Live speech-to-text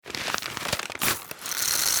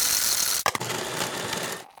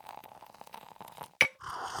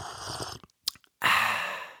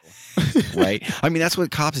right? I mean, that's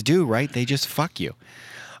what cops do, right? They just fuck you.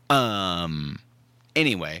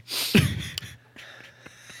 Anyway.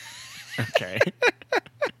 Okay.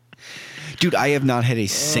 Dude, I have not had a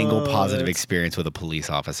single positive experience with a police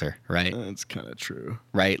officer, right? That's kind of true.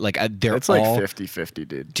 Right? Like, they're It's all... like 50-50,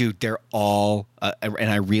 dude. Dude, they're all... and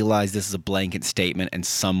I realize this is a blanket statement, and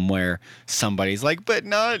somewhere somebody's like, but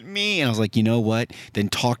not me. And I was like, you know what? Then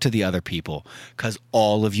talk to the other people, because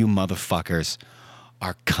all of you motherfuckers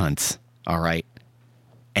are cunts, all right?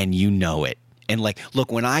 And you know it. And, like,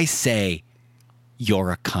 look, when I say you're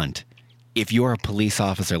a cunt, if you're a police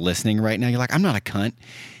officer listening right now, you're like, I'm not a cunt.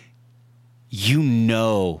 You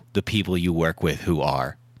know the people you work with who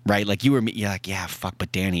are, right? Like, you're like, yeah, fuck,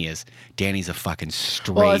 but Danny is. Danny's a fucking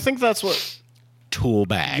straight... Well, I think that's what... tool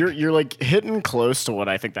bag. You're like hitting close to what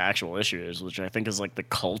I think the actual issue is, which I think is like the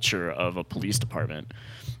culture of a police department.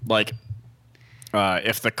 Like,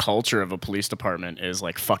 if the culture of a police department is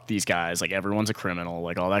like, fuck these guys, like everyone's a criminal,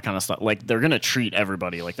 like all that kind of stuff, like they're gonna treat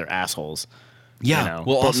everybody like they're assholes. Yeah. You know?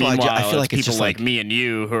 Well, but also, I feel like it's people just like me and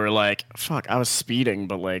you who are like, fuck, I was speeding,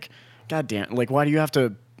 but like, goddamn, like, why do you have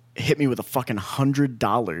to hit me with a fucking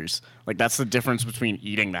 $100? Like, that's the difference between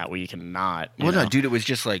eating that week and not. Well, no, dude, it was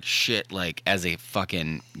just like shit. Like, as a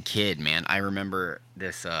fucking kid, man, I remember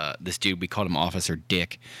this dude. We called him Officer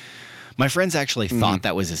Dick. My friends actually thought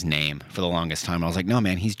that was his name for the longest time. I was like, no,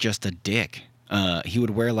 man, he's just a dick. He would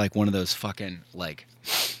wear like one of those fucking like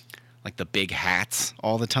the big hats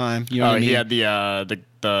all the time. You know what I mean? He had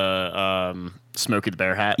the Smokey the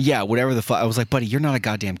Bear hat. Yeah, whatever the fuck. I was like, buddy, you're not a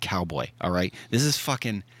goddamn cowboy, all right? This is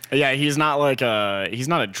fucking... Yeah, he's not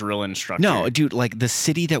a drill instructor. No, dude, like the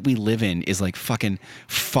city that we live in is like fucking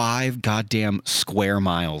 5 goddamn square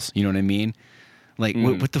miles. You know what I mean? Like,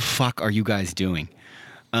 what the fuck are you guys doing?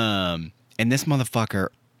 And this motherfucker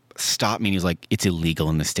stopped me and he's like, it's illegal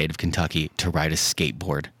in the state of Kentucky to ride a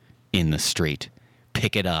skateboard in the street,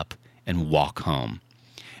 pick it up, and walk home.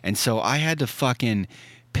 And so I had to fucking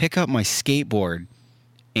pick up my skateboard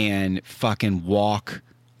and fucking walk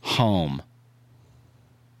home.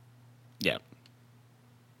 Yeah.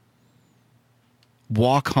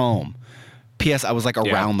 Walk home. P.S. I was like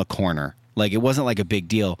around the corner. Like, it wasn't like a big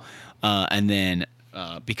deal. And then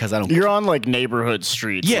because I don't... You're on like neighborhood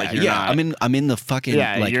streets. Yeah, like, you're not, I'm in the fucking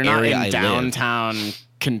like you're not area in I downtown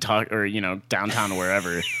Kentucky or downtown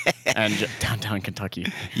wherever, and downtown Kentucky.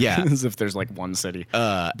 Yeah, as if there's like one city.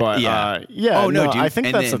 yeah. Oh no, dude. I think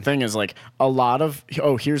and that's the thing is like a lot of.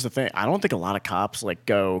 Oh, here's the thing. I don't think a lot of cops like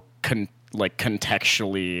go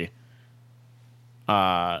contextually,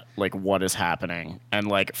 like what is happening and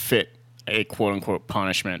like fit a quote unquote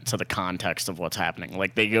punishment to the context of what's happening.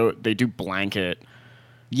 Like they do blanket.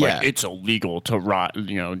 Yeah, like, it's illegal to ride a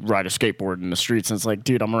skateboard in the streets. And it's like,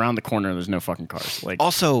 dude, I'm around the corner. There's no fucking cars. Like,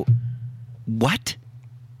 also, what?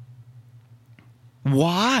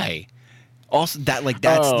 Why? Also, that's you know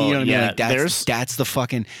what I mean? Like, that's the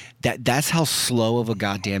fucking that's how slow of a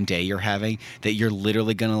goddamn day you're having that you're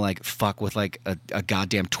literally gonna like fuck with like a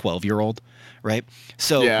goddamn 12-year-old, right?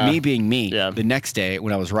 So me being me, the next day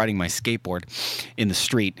when I was riding my skateboard in the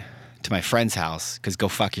street to my friend's house, because go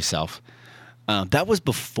fuck yourself. That was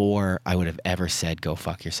before I would have ever said go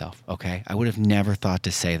fuck yourself, okay? I would have never thought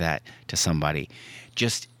to say that to somebody.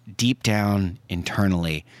 Just deep down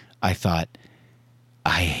internally, I thought,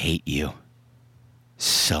 I hate you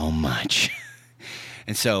so much.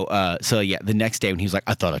 And so the next day when he was like,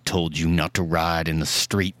 I thought I told you not to ride in the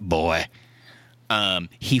street, boy.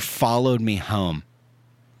 He followed me home.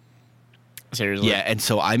 Seriously? Yeah, and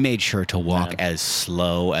so I made sure to walk as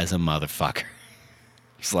slow as a motherfucker.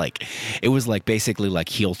 It's like, it was like basically like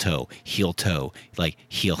heel toe, like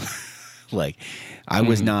heel, like there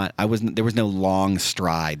was no long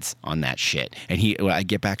strides on that shit. And when I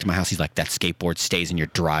get back to my house, he's like, that skateboard stays in your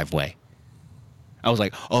driveway. I was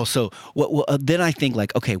like, oh, so what? Then I think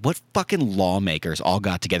like, okay, what fucking lawmakers all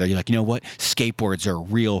got together? You're like, you know what? Skateboards are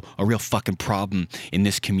a real fucking problem in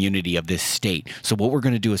this community of this state. So what we're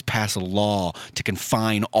gonna do is pass a law to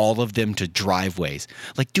confine all of them to driveways.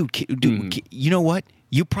 Like, dude, you know what?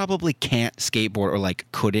 You probably can't skateboard or like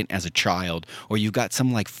couldn't as a child, or you've got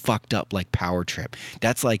some like fucked up like power trip.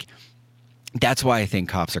 That's why I think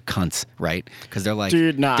cops are cunts, right? Because they're like,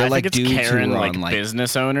 dude, nah, they're I like think it's Karen, like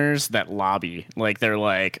business owners that lobby. Like, they're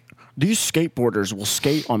like, these skateboarders will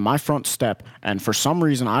skate on my front step, and for some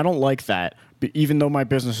reason I don't like that, even though my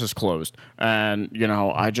business is closed. And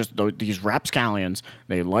these rapscallions,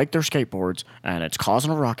 they like their skateboards, and it's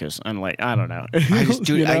causing a ruckus. And like, I don't know.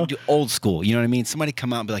 I do old school. You know what I mean? Somebody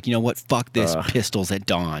come out and be like, you know what? Fuck this. Pistols at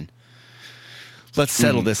dawn. Let's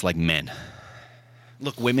settle this like men.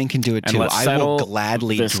 Look, women can do it too. I will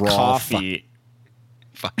gladly draw coffee.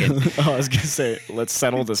 Fucking. I was gonna say, let's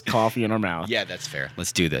settle this coffee in our mouth. Yeah, that's fair.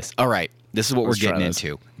 Let's do this. All right. This is what Let's we're try getting this.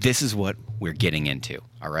 into. This is what we're getting into.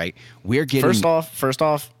 All right. We're getting. First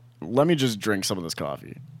off, let me just drink some of this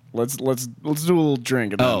coffee. Let's do a little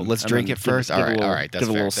drink. And Oh, then, let's and drink then it first. give All a right. little- All right. That's give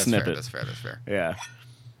a fair. little That's snippet. fair. That's fair. That's fair. Yeah.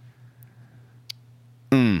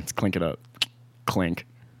 Let's clink it up. Clink.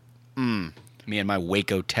 Me and my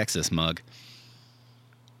Waco, Texas mug.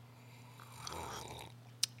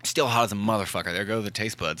 Still hot as a motherfucker. There go the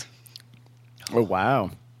taste buds. Oh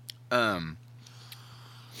wow.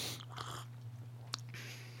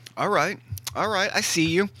 All right. All right. I see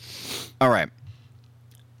you. All right.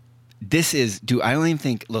 This is, dude, I don't even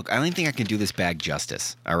think I can do this bag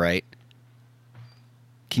justice. All right.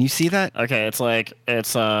 Can you see that? Okay, it's like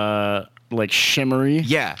shimmery.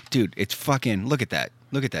 Yeah, dude, it's fucking, look at that.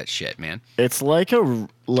 Look at that shit, man. It's like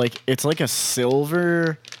a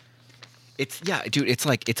silver, Dude,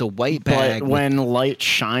 it's a white bag. but when light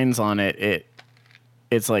shines on it,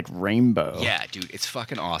 it's like rainbow. Yeah, dude, it's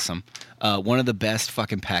fucking awesome. One of the best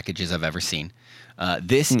fucking packages I've ever seen.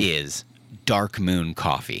 This is Dark Moon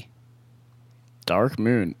coffee. Dark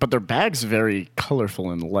Moon, but their bag's very colorful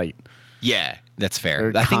and light. Yeah, that's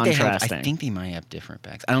fair. They're I think contrasting. they might have different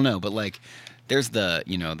bags. I don't know, but like, there's the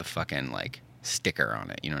fucking like sticker on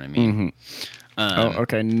it. You know what I mean?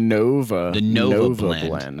 Okay, Nova. The Nova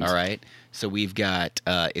blend. All right. So we've got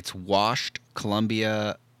it's washed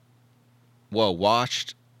Colombia. Whoa,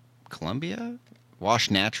 washed Colombia? Washed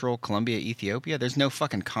natural Colombia, Ethiopia. There's no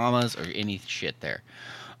fucking commas or any shit there.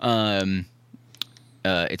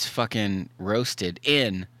 It's fucking roasted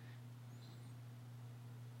in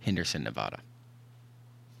Henderson, Nevada.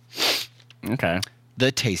 Okay.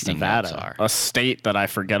 The tasting notes Nevada, are. a state that I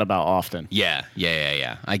forget about often. Yeah.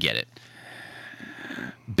 I get it.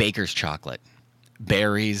 Baker's chocolate,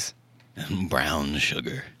 berries, and brown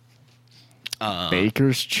sugar.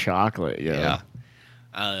 Baker's chocolate, yeah.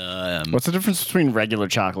 What's the difference between regular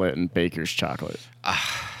chocolate and Baker's chocolate?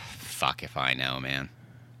 Fuck if I know, man.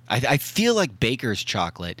 I feel like Baker's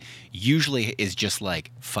chocolate usually is just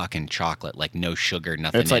like fucking chocolate, like no sugar,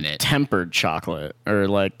 nothing It's in like it. tempered chocolate, or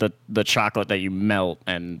like the chocolate that you melt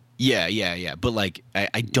and Yeah. But like,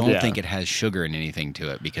 I don't Yeah. think it has sugar in anything to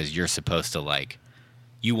it because you're supposed to like,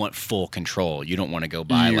 you want full control. You don't want to go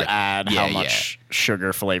buy you like add yeah, how much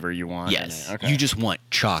sugar flavor you want. in Yes. it. Okay. You just want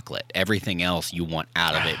chocolate. Everything else you want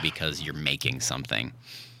out of it because you're making something.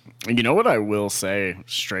 You know what I will say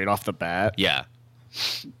straight off the bat? Yeah.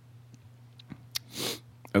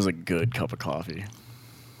 It was a good cup of coffee.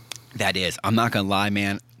 That is. I'm not going to lie,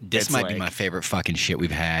 man. This It's might be like- my favorite fucking shit we've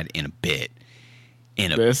had in a bit.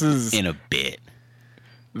 In a bit.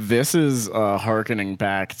 This is hearkening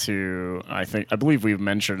back to I believe we've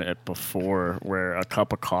mentioned it before, where a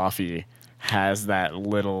cup of coffee has that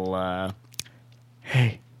little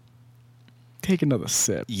hey, take another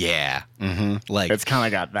sip. Yeah. Mm-hmm. Like, It's kind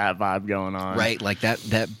of got that vibe going on. right? Like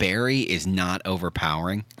that berry is not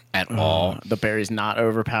overpowering at all. The berry's not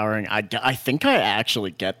overpowering. I think I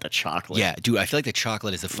actually get the chocolate. Yeah, dude, I feel like the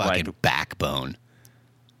chocolate is a fucking Like- backbone.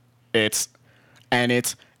 It's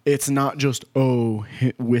not just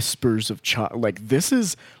whispers of chocolate. Like, this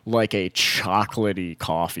is like a chocolatey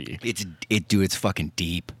coffee. It's fucking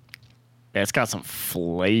deep. It's got some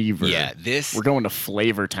flavor. Yeah, we're going to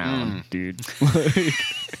Flavor Town, dude.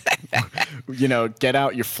 Like, get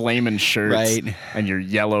out your flaming shirts Right. and your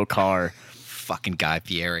yellow car. Fucking Guy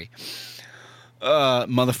Fieri.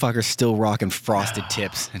 Motherfucker's still rocking frosted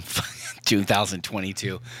tips in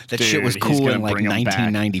 2022. That Dude, shit was he's cool gonna in like bring 'em back.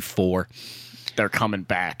 1994. They're coming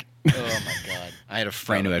back. Oh my god. I had a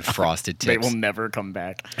friend who had frosted They tips. will never come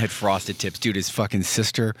back. Had frosted tips. Dude, his fucking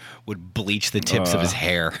sister would bleach the tips of his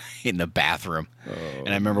hair in the bathroom. And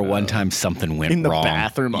I remember one time something went In the wrong.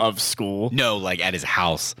 bathroom of school. No, like at his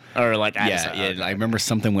house. Or like at his- Yeah. I remember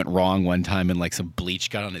something went wrong one time and like some bleach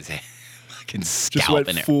got on his head. Fucking Just scalp went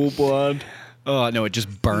in it. full blonde. Oh, no, it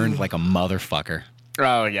just burned like a motherfucker.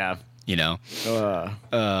 Oh, yeah. You know?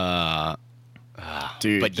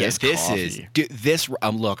 Dude, But yes, this coffee. is dude, this.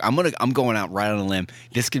 Look, I'm going out right on a limb.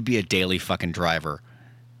 This could be a daily fucking driver.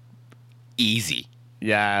 Easy.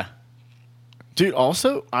 Yeah. Dude,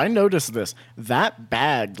 also, I noticed this. That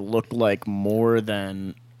bag looked like more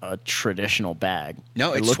than a traditional bag.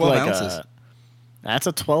 No, It it's looked 12 like ounces. That's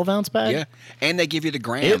a 12-ounce bag? Yeah, and they give you the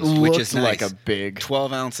grams, It which looked is nice. like a big...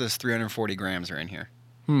 12 ounces, 340 grams are in here.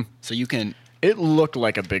 So you can. It looked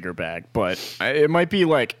like a bigger bag, but it might be,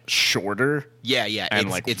 like, shorter. Yeah. And,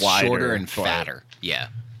 It's, like, it's wider, shorter and but- fatter. Yeah.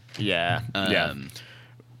 Yeah, yeah. Um,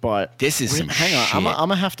 But... This is some Hang on, shit. I'm going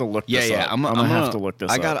to have to look this up. I'm gonna have to look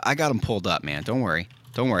this up. I got them pulled up, man. Don't worry.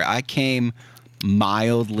 I came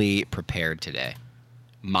mildly prepared today.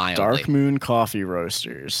 mildly. Dark Moon Coffee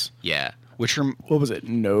Roasters. Yeah. What was it?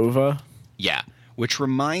 Nova? Yeah. Which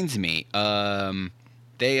reminds me,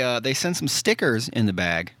 they sent some stickers in the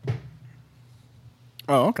bag.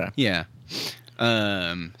 Oh, okay. Yeah.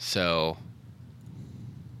 So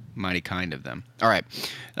mighty kind of them. All right.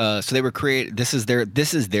 So they were created. This is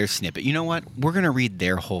their snippet. You know what? We're gonna read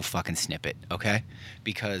their whole fucking snippet, okay?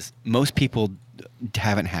 Because most people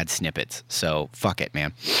haven't had snippets. So fuck it,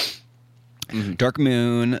 man. Mm-hmm. Dark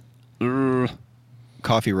Moon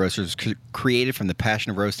Coffee Roasters created from the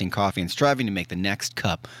passion of roasting coffee and striving to make the next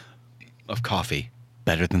cup of coffee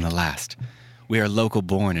better than the last. We are local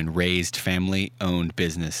born and raised family owned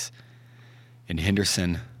business in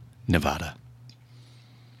Henderson, Nevada.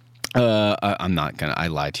 I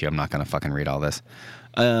lied to you. I'm not gonna fucking read all this.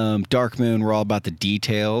 Dark Moon, we're all about the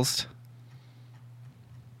details.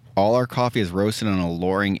 All our coffee is roasted on a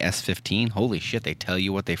Loring S15. Holy shit, they tell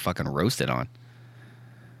you what they fucking roasted on.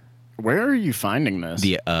 Where are you finding this?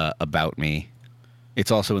 The About Me.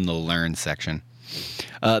 It's also in the Learn section.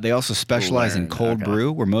 They also specialize in cold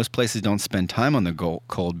brew, where most places don't spend time on the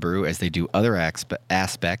cold brew as they do other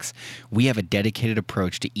aspects. We have a dedicated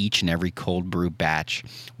approach to each and every cold brew batch.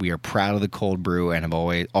 We are proud of the cold brew and have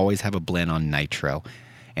always have a blend on nitro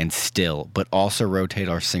and still, but also rotate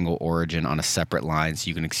our single origin on a separate line so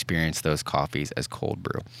you can experience those coffees as cold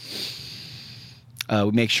brew.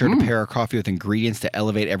 We make sure to pair our coffee with ingredients to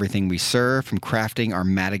elevate everything we serve, from crafting our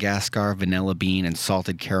Madagascar vanilla bean and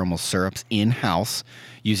salted caramel syrups in-house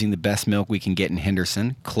using the best milk we can get in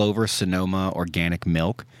Henderson, Clover Sonoma organic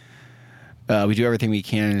milk. We do everything we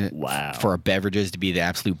can for our beverages to be the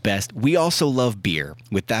absolute best. We also love beer.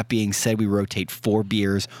 With that being said, we rotate 4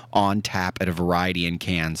 beers on tap at a variety in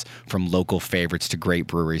cans, from local favorites to great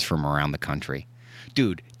breweries from around the country.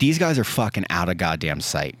 Dude, these guys are fucking out of goddamn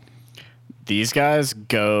sight. These guys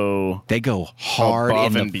go... They go hard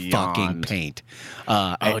in the beyond. Fucking paint.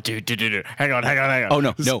 Dude. Hang on. Oh,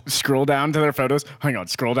 no. Scroll down to their photos. Hang on.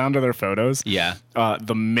 Scroll down to their photos. Yeah.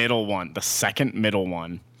 The middle one. The second middle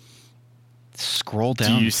one. Scroll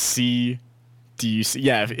down. Do you see...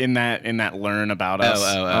 Yeah, in that Learn About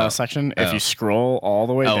Us section, if you scroll all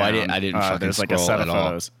the way down... I didn't fucking there's like a scroll set of at all.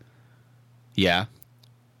 photos. Yeah.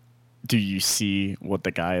 Do you see what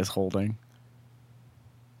the guy is holding?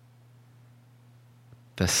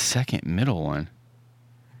 The second middle one.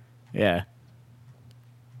 Yeah.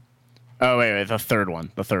 Oh, wait. The third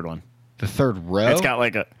one. The third row? It's got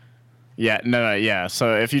like a... Yeah, no, yeah.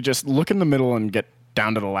 So if you just look in the middle and get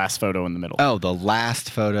down to the last photo in the middle. Oh, the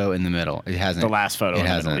last photo in the middle. It hasn't... The last photo in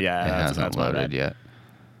the middle. Yeah, it hasn't loaded yet.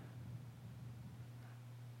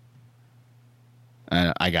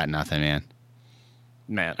 I got nothing, man.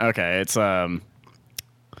 Man, okay. It's...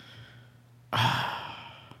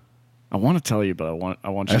 I want to tell you, but I want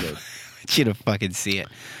you to... I want you to fucking see it.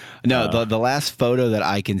 No, the last photo that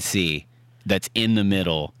I can see that's in the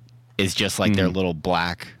middle is just like their little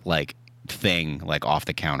black like thing like off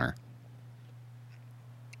the counter.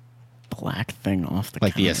 Black thing off the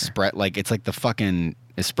like counter? Like it's like the fucking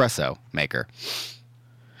espresso maker.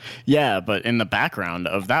 Yeah, but in the background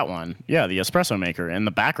of that one, the espresso maker in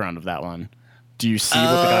the background of that one, do you see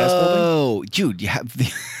what the guy's holding? Oh, dude,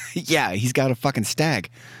 yeah, he's got a fucking stag.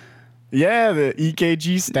 Yeah, the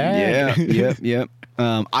EKG stag. Yeah, yep.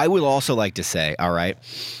 I would also like to say, all right,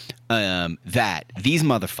 that these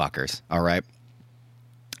motherfuckers, all right,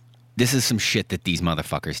 this is some shit that these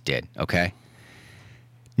motherfuckers did, okay?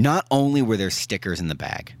 Not only were there stickers in the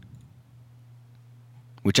bag,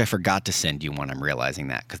 which I forgot to send you when I'm realizing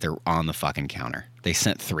that because they're on the fucking counter. They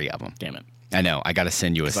sent 3 of them. Damn it. I know. I got to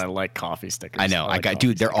send you I like coffee stickers. I know.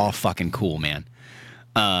 Dude, they're all fucking cool, man.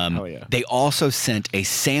 Hell yeah. They also sent a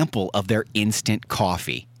sample of their instant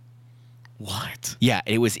coffee. What? Yeah,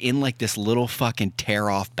 it was in like this little fucking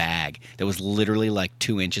tear-off bag that was literally like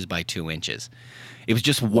 2 inches by 2 inches. It was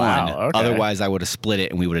just one. Okay. Otherwise, I would have split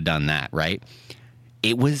it and we would have done that, right?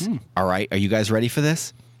 It was, all right, are you guys ready for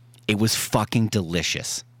this? It was fucking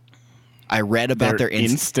delicious. I read about their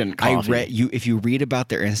instant coffee. If you read about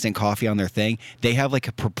their instant coffee on their thing, they have like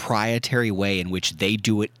a proprietary way in which they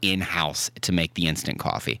do it in-house to make the instant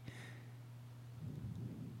coffee.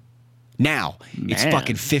 Now, it's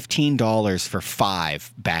fucking $15 for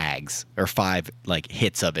 5 bags or 5 like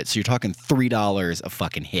hits of it. So you're talking $3 a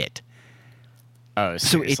fucking hit. Oh,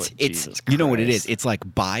 so it's you know what it is? It's like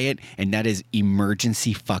buy it, and that is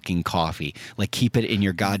emergency fucking coffee. Like keep it in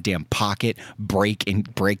your goddamn pocket, break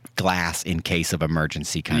glass in case of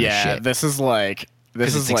emergency kind of shit. Yeah, this is like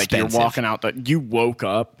expensive. You're walking out. You woke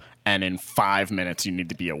up, and in 5 minutes you need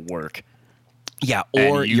to be at work. Yeah,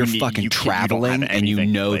 or you're fucking you traveling and you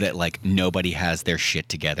anything, know that like nobody has their shit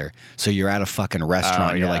together. So you're at a fucking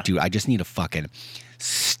restaurant and you're like, dude, I just need a fucking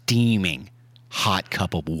steaming hot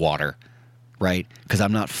cup of water, right? Because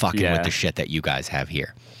I'm not fucking with the shit that you guys have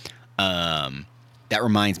here. That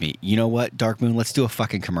reminds me, you know what, Dark Moon? Let's do a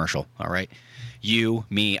fucking commercial, all right? You,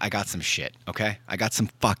 me, I got some shit, okay? I got some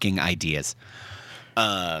fucking ideas.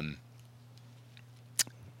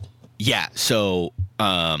 Yeah, so...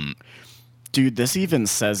 Dude, this even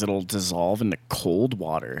says it'll dissolve into cold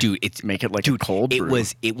water. Dude, it's make it like a cold brew.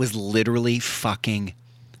 It was literally fucking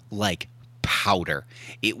like powder.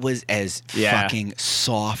 It was as fucking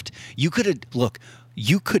soft. You could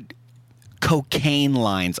cocaine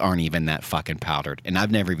lines aren't even that fucking powdered. And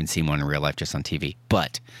I've never even seen one in real life, just on TV.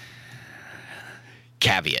 But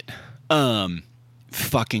caveat.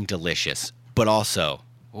 Fucking delicious. But also,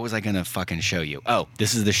 what was I gonna fucking show you? Oh,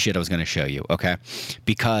 this is the shit I was gonna show you, okay?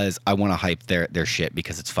 Because I wanna hype their shit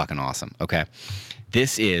because it's fucking awesome, okay?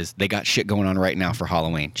 They got shit going on right now for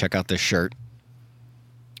Halloween. Check out this shirt.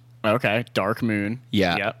 Okay, Dark Moon.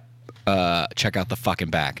 Yeah. Yep. Check out the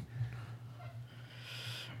fucking back.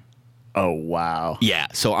 Oh, wow. Yeah,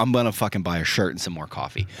 so I'm gonna fucking buy a shirt and some more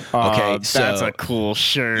coffee. Okay, that's a cool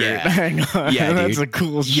shirt. Yeah. Hang on. Yeah, dude. That's a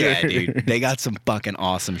cool shirt. Yeah, dude. They got some fucking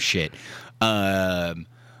awesome shit.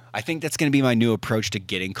 I think that's gonna be my new approach to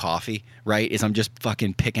getting coffee, right? Is I'm just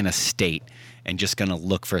fucking picking a state and just gonna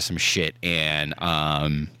look for some shit. And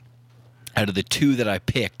out of the two that I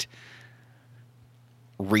picked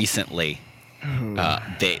recently,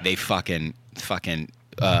 they fucking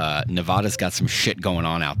Nevada's got some shit going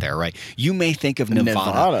on out there, right? You may think of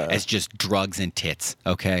Nevada as just drugs and tits,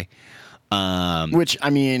 okay? Which, I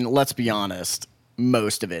mean, let's be honest,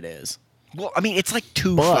 most of it is. Well, I mean, it's like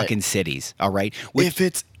two fucking cities, all right? If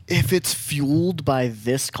it's fueled by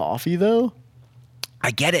this coffee, though,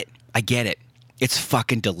 I get it. It's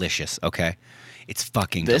fucking delicious, okay? It's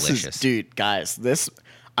fucking delicious. Dude, guys,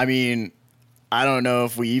 I mean, I don't know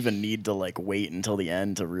if we even need to like wait until the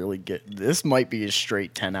end to really get. This might be a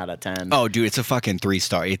straight 10 out of 10. Oh, dude, it's a fucking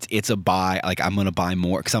 3-star. It's a buy. Like, I'm gonna buy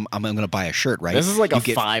more because I'm gonna buy a shirt, right? This is like a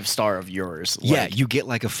 5-star of yours. Yeah, you get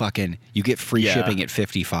like you get free shipping at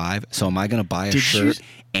 55. So am I gonna buy a shirt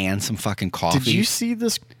and some fucking coffee? Did you see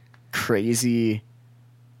this crazy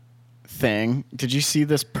thing? Did you see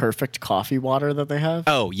this perfect coffee water that they have?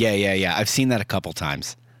 Oh yeah. I've seen that a couple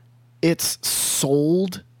times. It's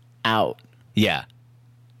sold out. Yeah.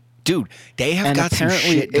 Dude, they have got some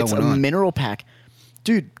shit going on. It's a mineral pack.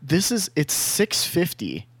 Dude, it's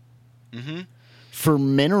 $6.50 for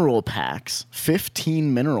mineral packs,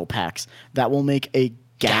 15 mineral packs that will make a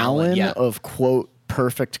gallon of, quote,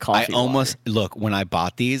 perfect coffee water. Look, when I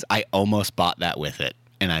bought these, I almost bought that with it.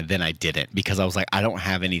 And then I didn't because I was like, I don't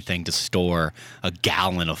have anything to store a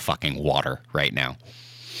gallon of fucking water right now.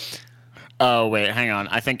 Oh wait, hang on.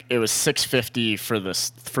 I think it was $6.50 for the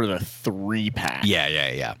 3-pack.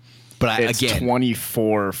 Yeah. But it's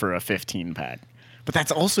 $24 for a 15-pack. But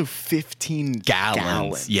that's also 15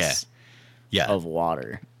 gallons. Yeah. Of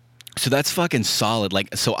water. So that's fucking solid.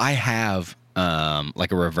 Like, so I have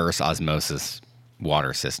like a reverse osmosis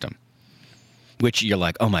water system, which you're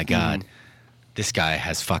like, oh my god. This guy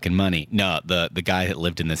has fucking money. No, the guy that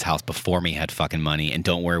lived in this house before me had fucking money. And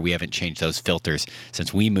don't worry, we haven't changed those filters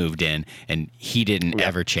since we moved in, and he didn't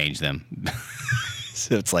ever change them.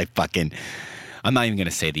 So it's like fucking, I'm not even going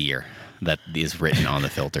to say the year that is written on the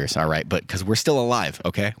filters, all right? But because we're still alive,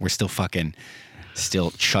 okay? We're still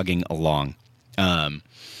chugging along.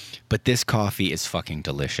 But this coffee is fucking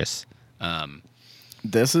delicious.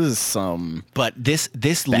 This is some But this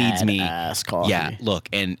leads me ass coffee. Yeah, look,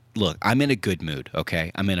 I'm in a good mood,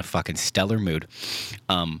 okay? I'm in a fucking stellar mood.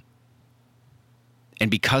 And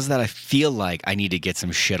because of that, I feel like I need to get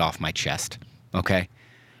some shit off my chest, okay?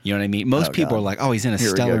 You know what I mean? Most people are like, oh, he's in a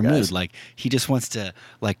stellar mood. Like, he just wants to,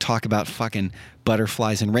 like, talk about fucking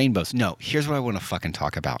butterflies and rainbows. No, here's what I want to fucking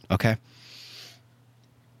talk about, okay?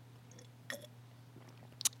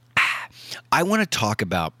 I want to talk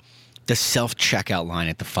about the self-checkout line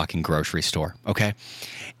at the fucking grocery store, okay?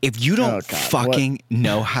 If you don't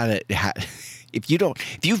know how to... If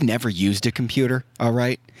you've never used a computer, all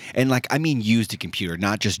right? And like, I mean used a computer,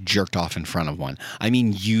 not just jerked off in front of one. I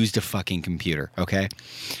mean used a fucking computer, okay?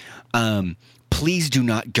 Please do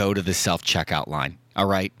not go to the self-checkout line, all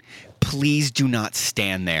right? Please do not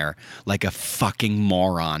stand there like a fucking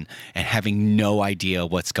moron and having no idea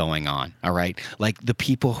what's going on, all right? Like the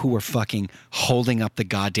people who are fucking holding up the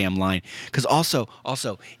goddamn line. Because also,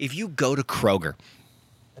 if you go to Kroger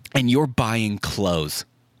and you're buying clothes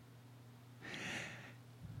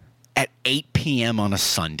at 8 p.m. on a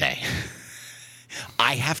Sunday,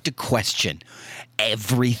 I have to question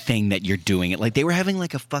everything that you're doing. Like they were having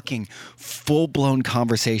like a fucking full-blown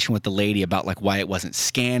conversation with the lady about like why it wasn't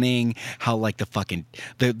scanning, how like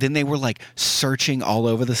then they were like searching all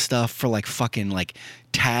over the stuff for like fucking like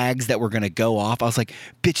tags that were gonna go off. I was like,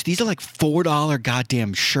 bitch, these are like $4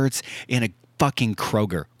 goddamn shirts in a fucking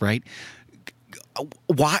Kroger, right?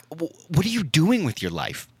 Why? What are you doing with your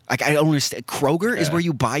life? Like, I don't understand. Kroger is where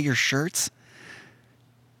you buy your shirts?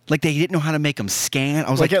 Like, they didn't know how to make them scan.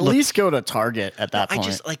 I was like, at least go to Target at that point. I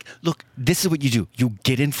just, like, look, this is what you do. You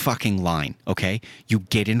get in fucking line, okay? You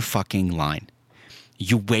get in fucking line.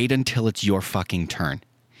 You wait until it's your fucking turn.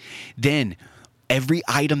 Then, every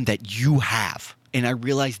item that you have, and I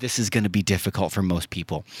realize this is going to be difficult for most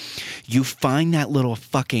people, you find that little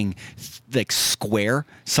fucking like square.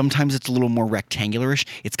 Sometimes it's a little more rectangularish.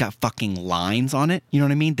 It's got fucking lines on it. You know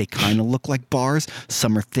what I mean? They kind of look like bars.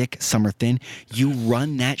 Some are thick, some are thin. You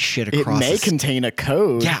run that shit across. It may contain a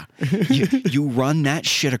code. Yeah. You run that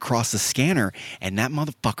shit across the scanner, and that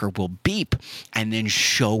motherfucker will beep and then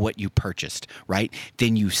show what you purchased, right?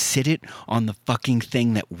 Then you sit it on the fucking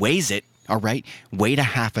thing that weighs it. All right, wait a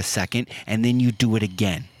half a second, and then you do it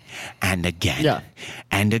again and again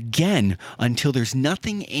and again until there's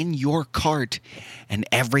nothing in your cart and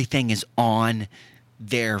everything is on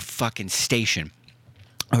their fucking station.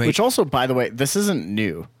 All right? Which also, by the way, this isn't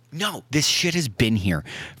new. No, this shit has been here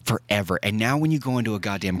forever. And now when you go into a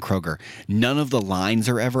goddamn Kroger, none of the lines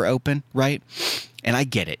are ever open, right? And I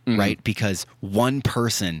get it, right? Because one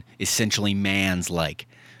person essentially mans like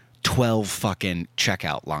 12 fucking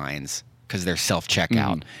checkout lines because they're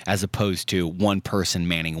self-checkout, as opposed to one person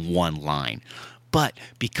manning one line. But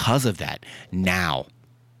because of that, now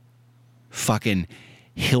fucking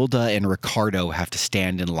Hilda and Ricardo have to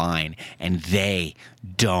stand in line, and they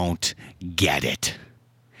don't get it.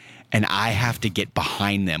 And I have to get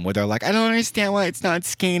behind them where they're like, I don't understand why it's not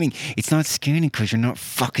scanning. It's not scanning because you're not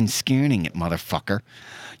fucking scanning it, motherfucker.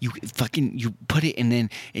 You put it, and then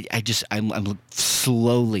I'm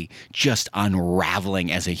slowly just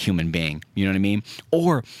unraveling as a human being. You know what I mean?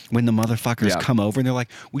 Or when the motherfuckers come over and they're like,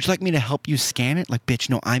 would you like me to help you scan it? Like, bitch,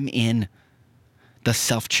 no, I'm in the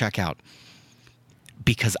self-checkout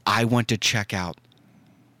because I want to check out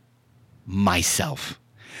myself.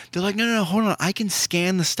 They're like, no, hold on. I can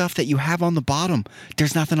scan the stuff that you have on the bottom.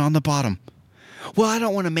 There's nothing on the bottom. Well, I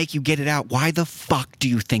don't want to make you get it out. Why the fuck do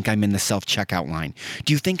you think I'm in the self-checkout line?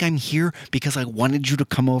 Do you think I'm here because I wanted you to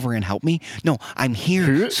come over and help me? No, I'm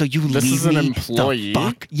here so you this leave is an me employee? the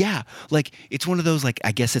fuck. Yeah, like it's one of those, like,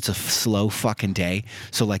 I guess it's a slow fucking day.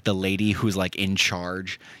 So like the lady who's like in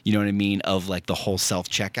charge, you know what I mean, of like the whole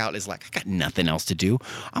self-checkout is like, I got nothing else to do.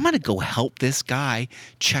 I'm going to go help this guy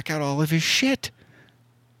check out all of his shit.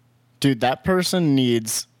 Dude, that person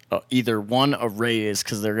needs either one, a raise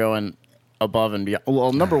because they're going above and beyond.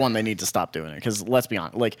 Well, number one, they need to stop doing it because let's be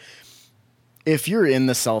honest, like if you're in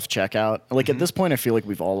the self-checkout, like at this point, I feel like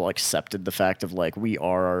we've all accepted the fact of like we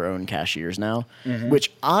are our own cashiers now,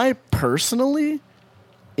 which I personally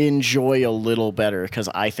enjoy a little better because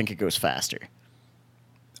I think it goes faster.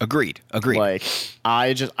 Agreed. Like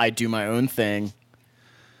I do my own thing.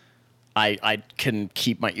 I can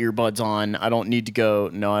keep my earbuds on. I don't need to go,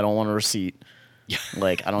 no, I don't want a receipt.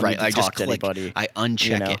 Like, I don't need to talk to anybody. I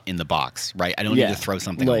uncheck it in the box, right? I don't need to throw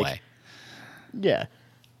something away. Yeah.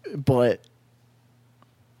 But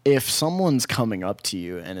if someone's coming up to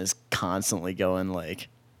you and is constantly going like,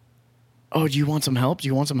 oh, do you want some help? Do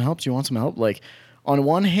you want some help? Do you want some help? Like, on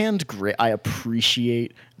one hand, great. I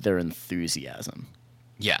appreciate their enthusiasm.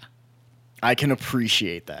 Yeah. I can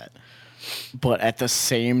appreciate that. But at the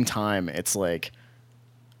same time, it's like,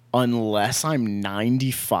 unless I'm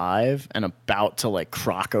 95 and about to like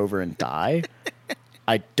crock over and die,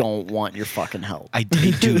 I don't want your fucking help. I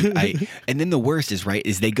do. And then the worst is, right,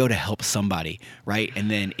 is they go to help somebody, right?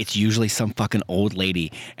 And then it's usually some fucking old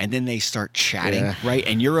lady. And then they start chatting, right?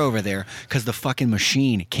 And you're over there because the fucking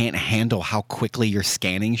machine can't handle how quickly you're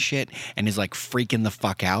scanning shit and is like freaking the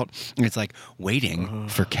fuck out. And it's like waiting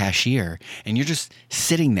for cashier. And you're just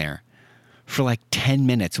sitting there for like 10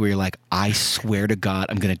 minutes where you're like, I swear to God,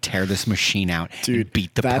 I'm going to tear this machine out and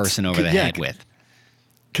beat the person over the head with.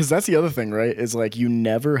 Because that's the other thing, right? Is like you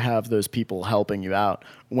never have those people helping you out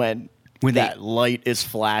when that light is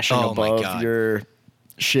flashing above your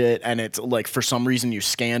shit, and it's like for some reason you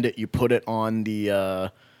scanned it, you put it on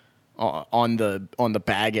the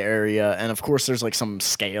bag area, and of course there's like some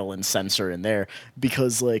scale and sensor in there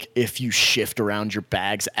because like if you shift around your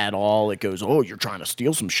bags at all, it goes, oh, you're trying to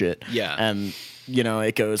steal some shit. Yeah. And you know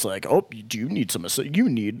it goes like, oh, you need some you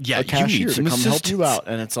need a cashier to come help you out,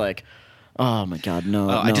 and it's like, oh my God, no.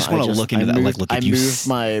 I just want to look into that. Like, look at I moved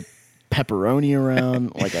my pepperoni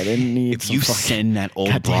around. Like I didn't need. If you send that old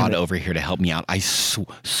God damn broad it. over here to help me out,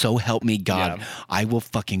 so help me God, Yeah. I will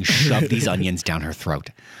fucking shove these onions down her throat.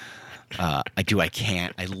 I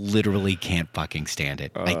can't. I literally can't fucking stand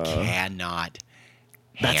it. I cannot.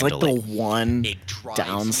 That's like handle the it. one It drives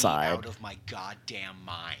downside. me out of my goddamn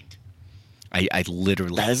mind. I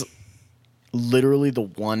literally. That is literally the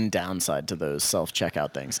one downside to those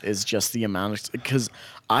self-checkout things is just the amount of, because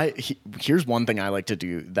here's one thing I like to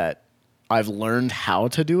do that I've learned how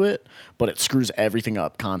to do it, but it screws everything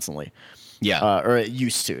up constantly. Yeah. Or it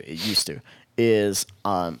used to is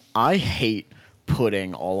I hate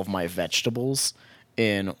putting all of my vegetables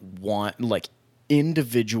in one, like,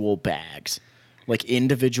 individual bags. Like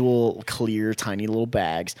individual clear tiny little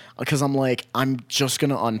bags, because I'm like, I'm just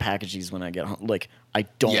gonna unpackage these when I get home. Like I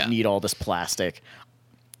don't need all this plastic.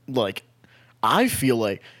 Like I feel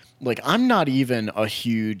like I'm not even a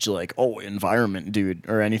huge like environment dude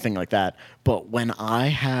or anything like that, but when I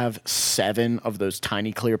have 7 of those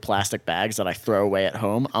tiny clear plastic bags that I throw away at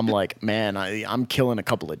home, I'm like, man, I'm killing a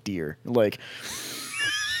couple of deer. Like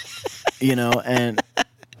and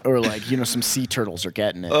or like some sea turtles are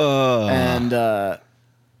getting it. And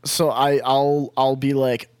so I'll be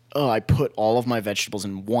like, I put all of my vegetables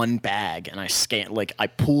in one bag and I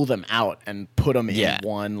pull them out and put them in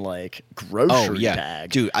one like grocery bag.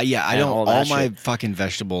 Dude, I don't, all my shit. fucking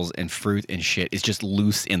vegetables and fruit and shit is just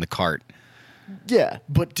loose in the cart. Yeah,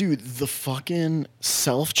 but dude, the fucking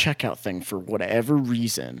self-checkout thing, for whatever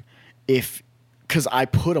reason, because I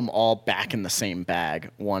put them all back in the same bag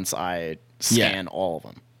once I scan all of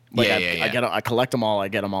them. Like I collect them all, I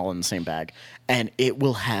get them all in the same bag, and it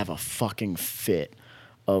will have a fucking fit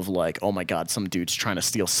of like, oh my God, some dude's trying to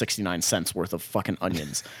steal 69 cents worth of fucking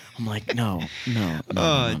onions. I'm like, no.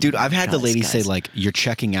 Dude, I've had the lady say guys. like, you're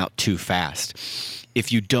checking out too fast. If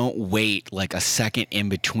you don't wait like a second in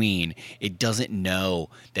between, it doesn't know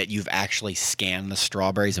that you've actually scanned the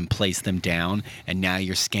strawberries and placed them down, and now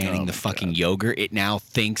you're scanning the fucking yogurt. It now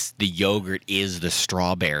thinks the yogurt is the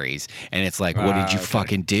strawberries, and it's like, what did you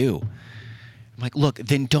fucking do? I'm like, look,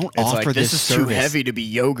 then don't It's offer like, this is service. too heavy to be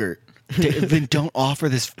yogurt. Then don't offer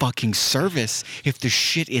this fucking service if the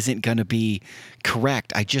shit isn't gonna be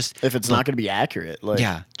correct. If it's not going to be accurate. Like,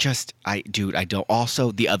 yeah, I don't.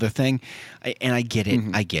 Also, the other thing, I get it.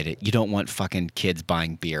 I get it. You don't want fucking kids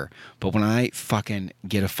buying beer. But when I fucking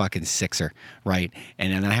get a fucking sixer, right,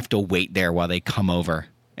 and then I have to wait there while they come over,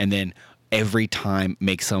 and then every time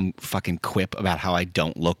make some fucking quip about how I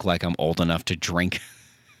don't look like I'm old enough to drink.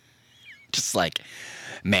 Just like,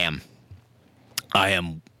 ma'am, I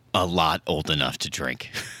am a lot old enough to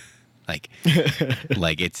drink. like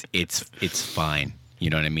it's fine. You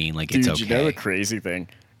know what I mean? Like, dude, it's okay. You know the crazy thing?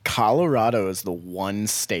 Colorado is the one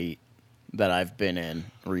state that I've been in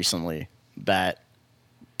recently that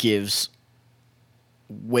gives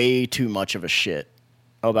way too much of a shit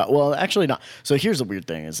about, well, actually not. So here's the weird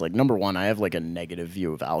thing is, like, number one, I have like a negative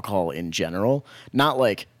view of alcohol in general. Not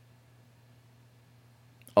like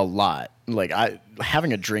a lot. Like,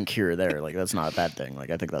 having a drink here or there, like, that's not a bad thing.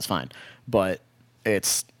 Like, I think that's fine. But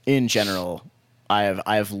it's, in general,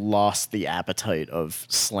 I've lost the appetite of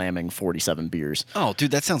slamming 47 beers. Oh,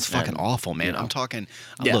 dude, that sounds fucking awful, man. I'm talking.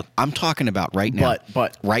 Look, I'm talking about right now.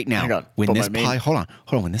 But right now, hang on. when But this my main- hold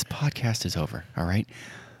on, when this podcast is over, all right,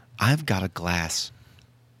 I've got a glass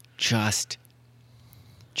just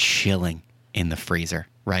chilling in the freezer,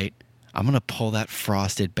 right? I'm gonna pull that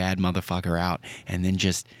frosted bad motherfucker out and then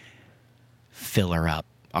just fill her up.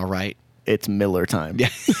 All right. It's Miller time. Yeah.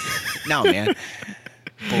 No, man.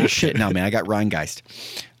 Bullshit. No, man. I got Rheingeist.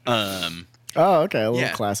 Oh, okay. A little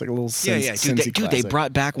classic. A little Cincy Dude, they classic.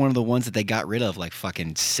 brought back one of the ones that they got rid of like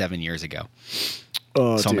fucking 7 years ago.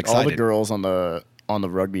 Oh, So I'm dude, all the excited. girls on the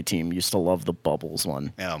rugby team used to love the Bubbles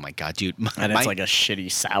one. Oh my god, dude! And it's like a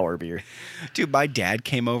shitty sour beer. Dude, my dad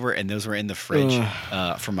came over and those were in the fridge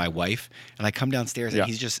for my wife. And I come downstairs and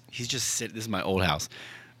he's just sitting. This is my old house.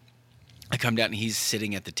 I come down and he's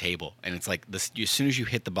sitting at the table, and it's like this. As soon as you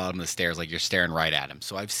hit the bottom of the stairs, like, you're staring right at him.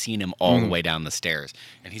 So I've seen him all the way down the stairs,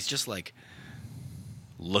 and he's just like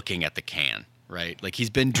looking at the can, right? Like, he's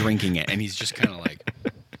been drinking it, and he's just kind of like.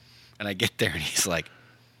 And I get there and he's like,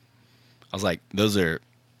 I was like, those are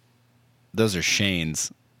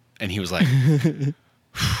Shane's, and he was like,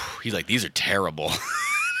 he's like, these are terrible.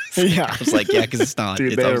 Yeah. I was like, yeah, because it's not.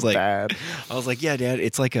 Dude, I they're was like, bad. I was like, yeah, Dad,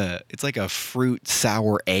 it's like a fruit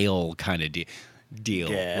sour ale kind of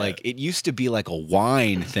deal. Yeah. Like, it used to be like a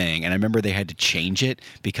wine thing, and I remember they had to change it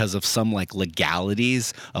because of some like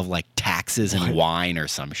legalities of like taxes and wine or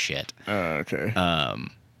some shit. Oh, okay.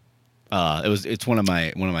 It's one of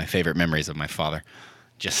my favorite memories of my father.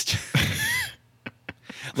 Just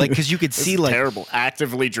Like, because you could see like terrible.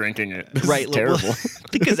 Actively drinking it. This right, is terrible. well,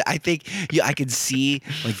 because I think I could see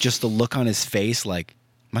like just the look on his face, like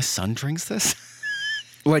my son drinks this.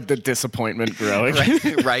 Like the disappointment growing.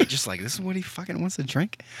 Right, just like this is what he fucking wants to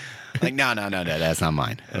drink. Like no, that's not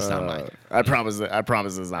mine. That's not mine. I promise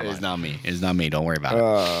it's not mine. It's not me. It's not me. Don't worry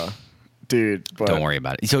about it. Dude, but, don't worry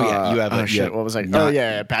about it. So yeah, you have. What was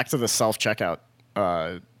I? Back to the self checkout.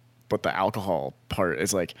 But the alcohol part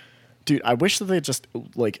is like, dude, I wish that they just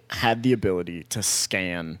like had the ability to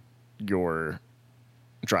scan your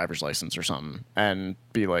driver's license or something and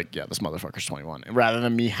be like, yeah, this motherfucker's 21, rather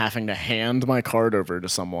than me having to hand my card over to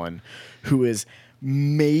someone who is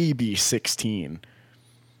maybe 16.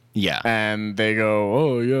 Yeah. And they go,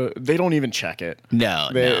 oh yeah, they don't even check it. No.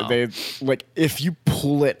 They like, if you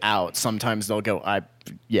pull it out, sometimes they'll go,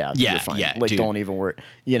 you're fine. Yeah, like, dude. don't even worry.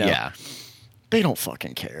 You know. Yeah. They don't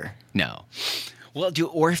fucking care. No. Well, dude,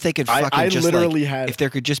 or if they could fucking I just literally like, had, if there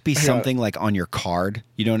could just be something like on your card,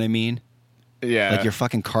 you know what I mean? Yeah. Like your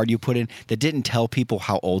fucking card you put in that didn't tell people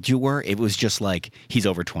how old you were. It was just like, he's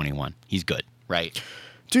over 21. He's good. Right.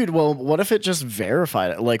 Dude, well, what if it just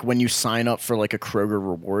verified it? Like when you sign up for like a Kroger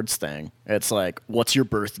Rewards thing, it's like, what's your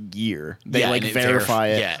birth year? They like verify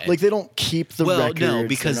it. Yeah. Like they don't keep the records. No,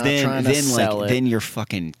 because then then your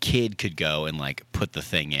fucking kid could go and like put the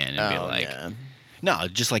thing in and be like, no,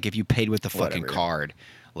 just like if you paid with the fucking card,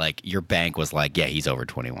 like your bank was like, yeah, he's over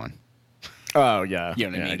 21. Oh yeah, you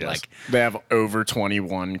know what I mean. Like they have over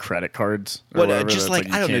 21 credit cards. Or whatever. Just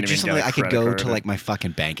like I don't know, just something I could go to like my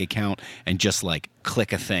fucking bank account and just like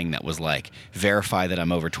click a thing that was like verify that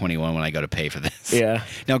I'm over 21 when I go to pay for this. Yeah.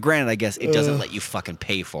 Now, granted, I guess it doesn't let you fucking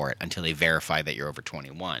pay for it until they verify that you're over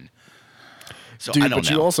 21. So dude, I don't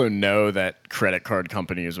know. You also know that credit card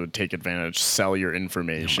companies would take advantage, sell your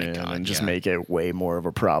information, and just make it way more of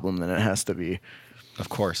a problem than it has to be. Of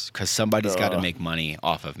course, because somebody's got to make money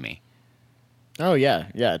off of me. Oh yeah,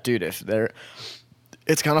 dude. It's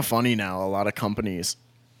kind of funny now. A lot of companies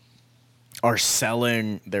are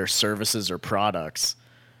selling their services or products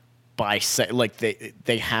by like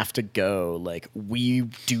they have to go like, we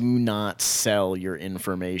do not sell your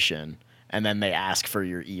information, and then they ask for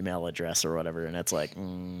your email address or whatever, and it's like,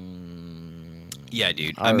 yeah,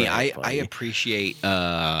 dude. I mean, I appreciate.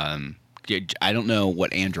 I don't know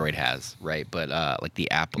what Android has, right? But like the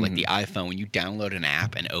app, like the iPhone, when you download an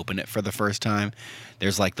app and open it for the first time,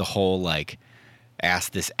 there's like the whole like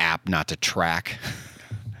ask this app not to track.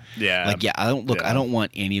 Yeah. Like I don't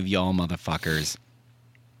want any of y'all motherfuckers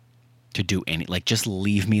to do any, like, just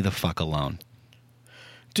leave me the fuck alone.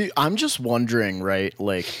 Dude, I'm just wondering, right?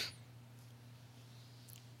 Like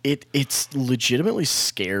it's legitimately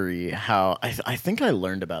scary how I think I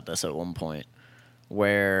learned about this at one point,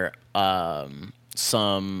 where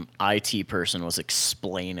some IT person was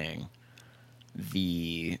explaining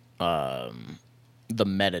the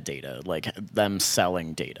metadata, like them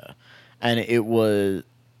selling data. And it was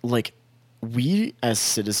like, we as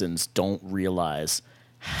citizens don't realize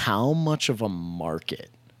how much of a market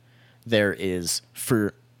there is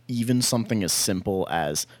for even something as simple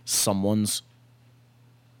as someone's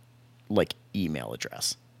like email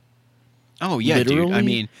address. Oh yeah, literally, dude. I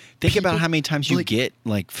mean, think about how many times you like, get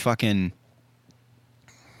like fucking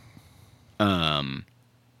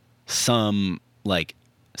some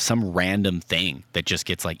random thing that just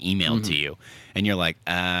gets like emailed to you, and you're like,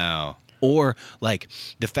 oh. Or like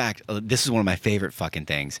the fact, this is one of my favorite fucking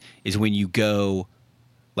things, is when you go,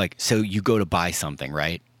 like, so you go to buy something,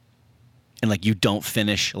 right? And like you don't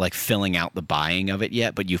finish like filling out the buying of it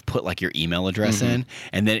yet, but you've put like your email address in,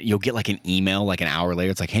 and then you'll get like an email like an hour later.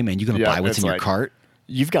 It's like, hey man, you gonna buy what's in your cart?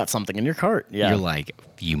 You've got something in your cart. Yeah. You're like,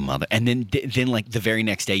 you mother. And then like the very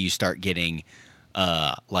next day you start getting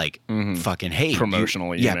fucking, hey, promotional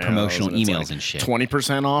emails. Yeah, promotional emails and shit.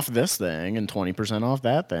 20% off this thing and 20% off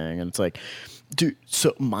that thing. And it's like, dude,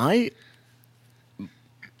 so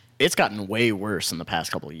it's gotten way worse in the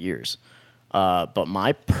past couple of years. But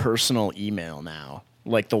my personal email now,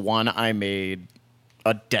 like the one I made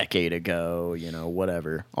a decade ago, you know,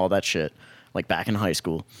 whatever, all that shit, like back in high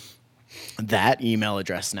school, that email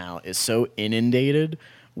address now is so inundated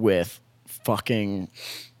with fucking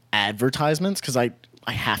advertisements, because I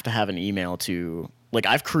have to have an email to, like,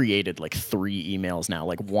 I've created like 3 emails now.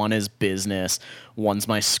 Like one is business, one's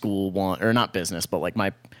my school one, or not business, but like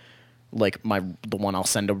the one I'll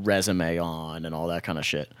send a resume on and all that kind of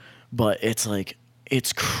shit. But it's like,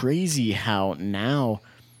 it's crazy how now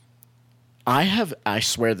I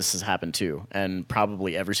swear this has happened too, and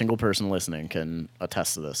probably every single person listening can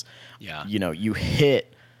attest to this. Yeah. You know, you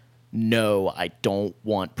hit no, I don't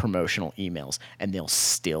want promotional emails, and they'll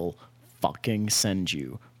still fucking send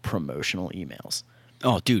you promotional emails.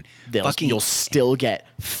 Oh, dude, You'll still get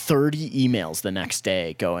 30 emails the next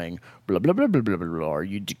day going blah blah blah blah blah blah. Are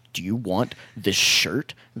you do you want this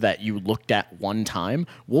shirt that you looked at one time?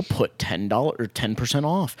 We'll put $10 or 10%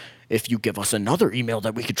 off if you give us another email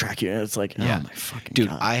that we could track you. And it's like, Yeah. oh my fucking dude,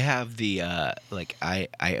 God. I have the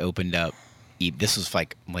I opened up. This was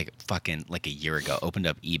like fucking like a year ago. Opened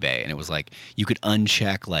up eBay and it was like you could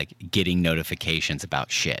uncheck like getting notifications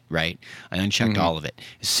about shit. Right? I unchecked all of it.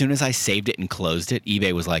 As soon as I saved it and closed it,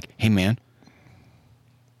 eBay was like, "Hey man,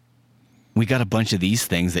 we got a bunch of these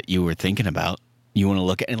things that you were thinking about. You want to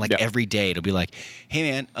look at?" And like every day it'll be like,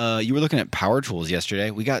 "Hey man, you were looking at power tools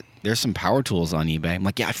yesterday. There's some power tools on eBay." I'm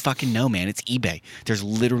like, "Yeah, I fucking know, man. It's eBay. There's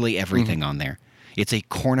literally everything on there. It's a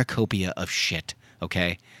cornucopia of shit.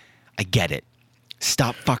 Okay, I get it.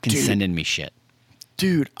 Stop fucking sending me shit."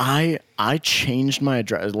 Dude, I changed my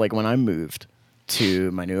address. Like when I moved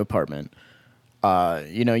to my new apartment,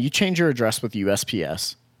 you change your address with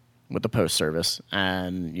USPS, with the post service,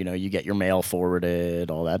 and you get your mail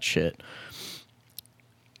forwarded, all that shit.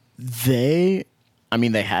 They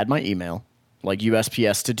had my email, like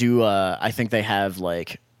USPS to do. I think they have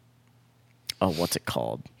like, what's it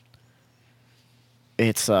called?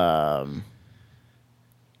 It's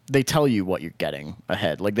they tell you what you're getting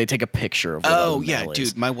ahead. Like they take a picture of what Oh the yeah, mail dude.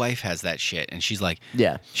 is. My wife has that shit, and she's like,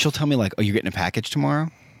 Yeah. she'll tell me like, "Oh, you're getting a package tomorrow."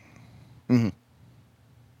 Mm-hmm.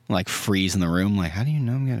 Like freeze in the room. Like, how do you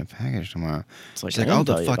know I'm getting a package tomorrow? It's like, she's like, I "Oh, didn't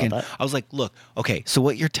the tell you about fucking." that. I was like, "Look, okay. So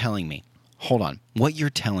what you're telling me? Hold on. What you're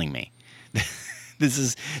telling me?"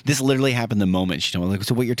 This literally happened the moment she told me. Like,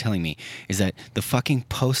 so what you're telling me is that the fucking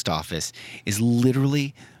post office is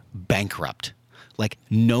literally bankrupt. Like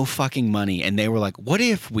no fucking money. And they were like, "What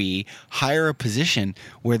if we hire a position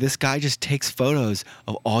where this guy just takes photos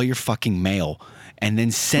of all your fucking mail and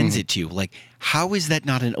then sends it to you?" Like, how is that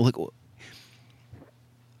not it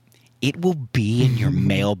will be in your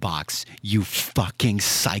mailbox, you fucking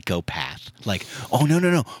psychopath. Like, "Oh,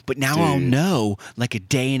 no. But now I'll know like a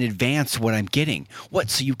day in advance what I'm getting."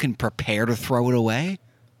 What, so you can prepare to throw it away?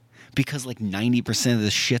 Because like 90% of the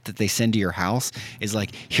shit that they send to your house is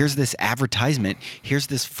like, "Here's this advertisement. Here's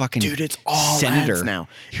this fucking Dude, it's all senator ads now.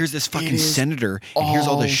 Here's this fucking is senator, and here's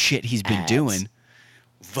all the all shit he's been ads. doing.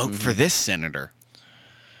 Vote for this senator."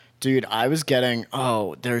 Dude, I was getting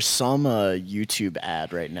there's some YouTube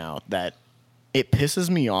ad right now that it pisses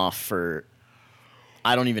me off for.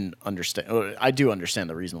 I don't even understand. I do understand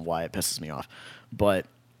the reason why it pisses me off, but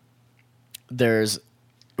there's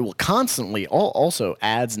constantly also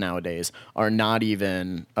ads nowadays are not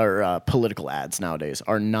even, or political ads nowadays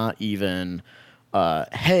are not even.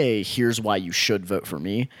 Hey, here's why you should vote for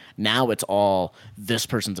me. Now it's all, this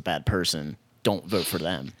person's a bad person, don't vote for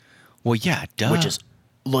them. Well, yeah, duh. Which is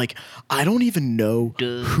like, I don't even know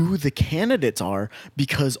who the candidates are,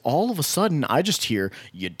 because all of a sudden I just hear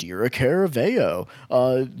Yadira Caraveo.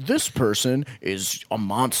 This person is a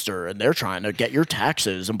monster and they're trying to get your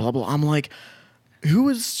taxes and blah, blah. I'm like, who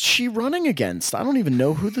is she running against? I don't even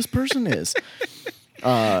know who this person is.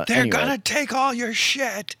 They're gonna take all your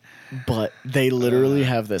shit. But they literally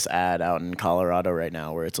have this ad out in Colorado right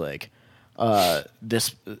now where it's like,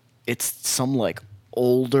 it's some like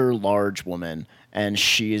older large woman, and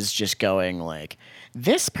she's just going like,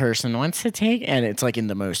 "This person wants to take," and it's like in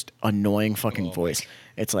the most annoying fucking voice.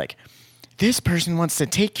 It's like, "This person wants to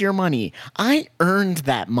take your money. I earned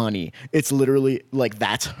that money." It's literally like,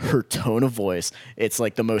 that's her tone of voice. It's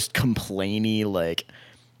like the most complainy, like,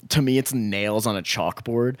 to me, it's nails on a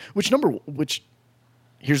chalkboard. Which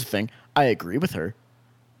here's the thing. I agree with her.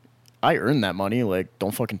 I earned that money. Like,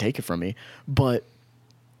 don't fucking take it from me. But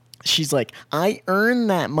she's like, "I earned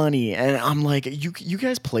that money." And I'm like, you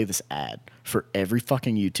guys play this ad for every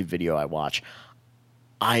fucking YouTube video I watch.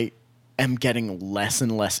 I am getting less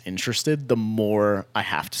and less interested the more I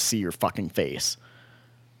have to see your fucking face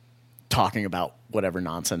talking about whatever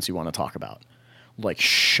nonsense you want to talk about. Like,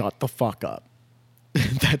 shut the fuck up.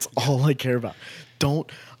 That's all I care about.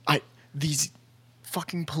 These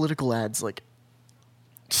fucking political ads, like,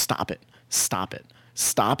 stop it.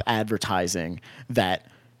 Stop advertising that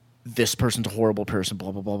this person's a horrible person,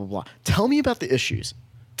 blah, blah, blah, blah, blah. Tell me about the issues.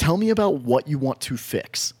 Tell me about what you want to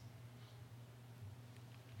fix.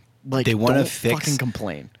 Like, They want to don't fix. fucking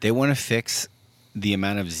complain. They want to fix the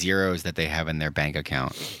amount of zeros that they have in their bank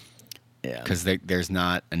account. Yeah. Because there's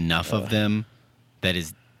not enough of them that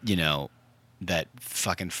is, that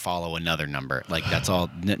fucking follow another number. Like, that's all.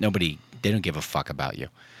 Nobody, they don't give a fuck about you.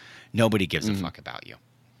 Nobody gives a fuck about you.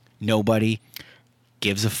 Nobody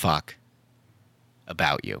gives a fuck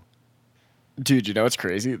about you. Dude, you know what's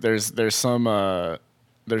crazy? There's some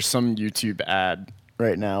YouTube ad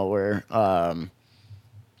right now where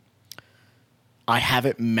I have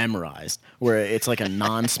it memorized where it's like a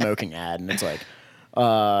non-smoking ad, and it's like,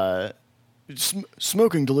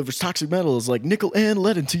 smoking delivers toxic metals like nickel and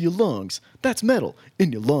lead into your lungs. That's metal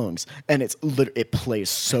in your lungs, and it plays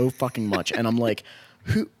so fucking much, and I'm like,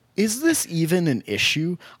 who is this even an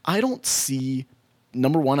issue? I don't see.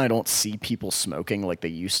 Number one, I don't see people smoking like they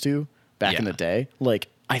used to back in the day. Like,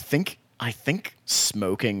 I think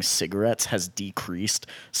smoking cigarettes has decreased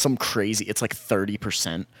some crazy. It's like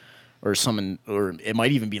 30%. Or it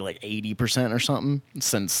might even be like 80% or something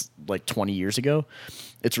since like 20 years ago.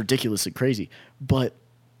 It's ridiculously crazy. But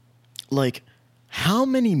like, how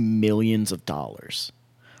many millions of dollars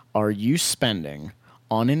are you spending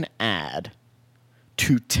on an ad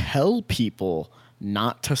to tell people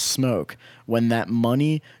not to smoke when that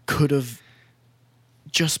money could have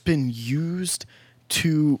just been used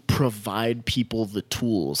to provide people the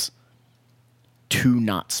tools to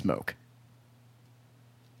not smoke?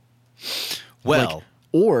 Well,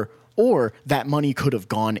 like, or that money could have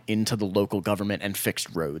gone into the local government and fixed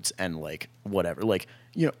roads and like whatever, like,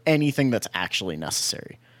 you know, anything that's actually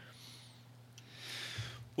necessary.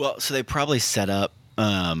 Well, so they probably set up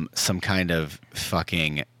some kind of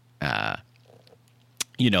fucking, like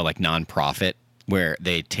nonprofit where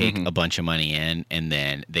they take a bunch of money in and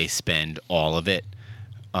then they spend all of it.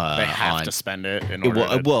 They have to spend it in order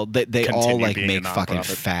they all like being make a fucking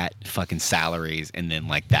nonprofit. fat fucking salaries, and then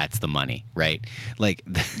like that's the money, right? Like,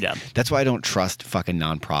 Yeah. That's why I don't trust fucking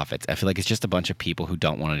nonprofits. I feel like it's just a bunch of people who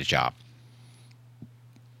don't want a job.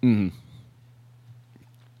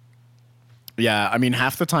 Yeah, I mean,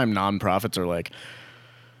 half the time nonprofits are like,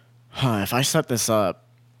 if I set this up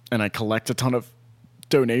and I collect a ton of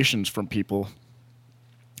donations from people,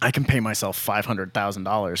 I can pay myself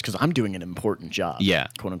 $500,000 because I'm doing an important job. Yeah.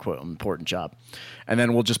 Quote unquote, important job. And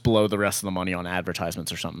then we'll just blow the rest of the money on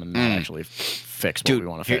advertisements or something and not actually fix what we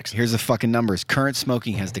want to fix. Here's the fucking numbers. Current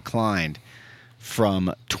smoking has declined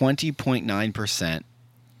from 20.9%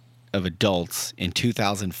 of adults in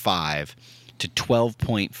 2005 to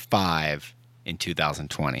 12.5 in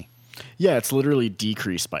 2020. Yeah, it's literally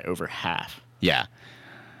decreased by over half. Yeah.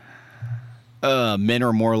 Men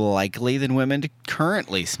are more likely than women to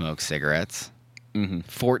currently smoke cigarettes.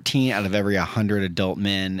 14 out of every 100 adult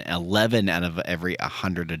men, 11 out of every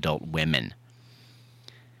 100 adult women.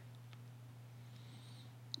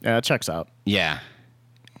 Yeah, it checks out. Yeah.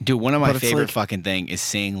 Dude, one of my But it's favorite like- fucking thing is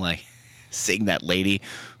seeing that lady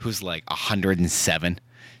who's like 107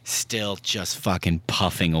 still just fucking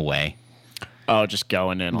puffing away. Oh, just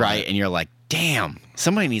going in. Right. And you're like, damn,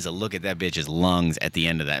 somebody needs to look at that bitch's lungs at the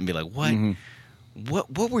end of that and be like, what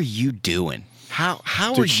were you doing? How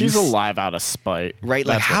Dude, are she's you alive out of spite. right?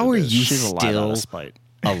 Like, That's what how it are is. you She's alive out still of spite.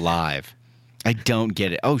 alive? I don't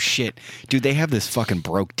get it. Oh shit. Dude, they have this fucking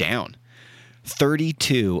broke down.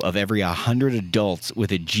 32 of every 100 adults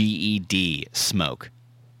with a GED smoke.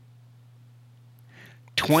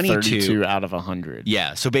 32 out of 100.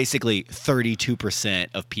 Yeah, so basically 32%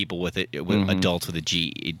 of people with adults with a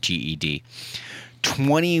GED.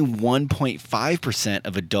 21.5%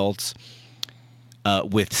 of adults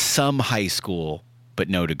with some high school but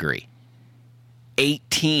no degree.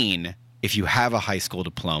 18 if you have a high school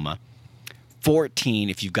diploma. 14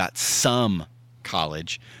 if you've got some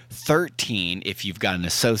college. 13 if you've got an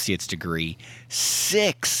associate's degree.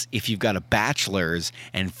 6 if you've got a bachelor's,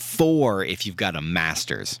 and 4 if you've got a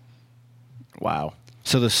master's. Wow.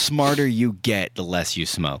 So the smarter you get, the less you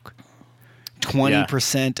smoke.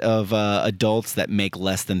 20% of adults that make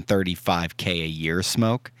less than $35K a year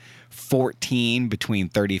smoke. 14 between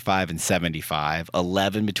 35 and 75.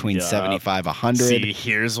 11 between 75 100. See,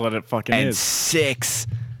 here's what it fucking and is. 6%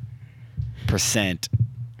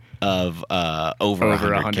 of over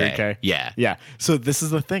 100K. Yeah. Yeah. So this is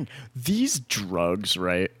the thing. These drugs,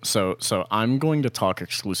 right? So I'm going to talk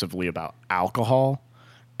exclusively about alcohol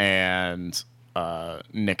and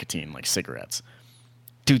nicotine, like cigarettes.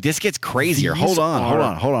 Dude, this gets crazier. Hold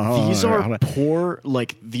on. These are poor,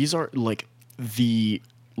 like, these are like the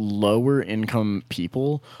lower income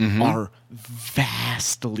people are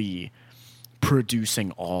vastly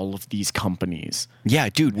producing all of these companies. Yeah,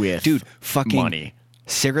 dude. With fucking money.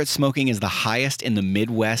 Cigarette smoking is the highest in the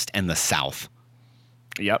Midwest and the South.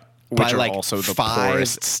 Yep. Which By are like also the 5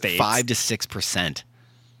 poorest states. 5 to 6%.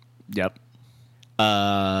 Yep.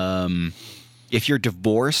 If you're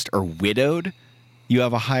divorced or widowed, you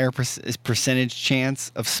have a higher percentage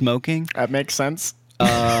chance of smoking. That makes sense.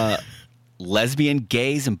 Lesbian,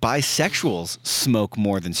 gays, and bisexuals smoke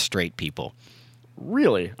more than straight people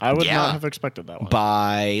Really? I would not have expected that one.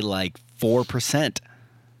 by like 4%.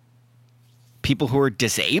 People who are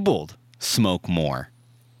disabled smoke more.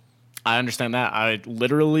 I understand that. I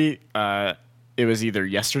literally, it was either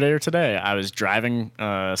yesterday or today. I was driving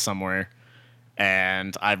somewhere,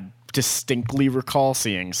 and I distinctly recall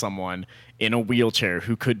seeing someone in a wheelchair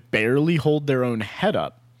who could barely hold their own head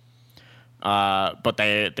up. But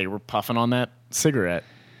they were puffing on that cigarette.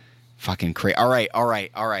 Fucking crazy. All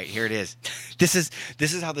right. Here it is. This is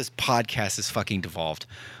how this podcast is fucking devolved.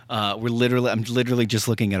 I'm literally just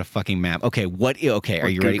looking at a fucking map. Okay, are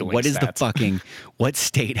you ready? What is the fucking, what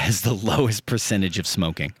state has the lowest percentage of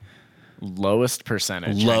smoking? Lowest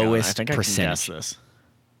percentage. Lowest I think percentage. I can guess this.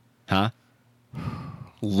 Huh?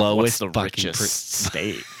 Lowest What's the richest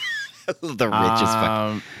state? The richest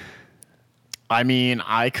fucking. I mean,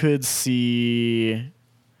 I could see.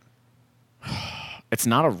 It's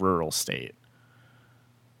not a rural state.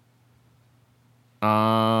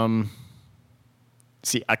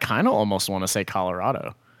 See, I kind of almost want to say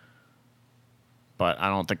Colorado, but I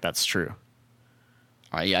don't think that's true.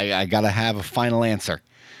 I gotta have a final answer.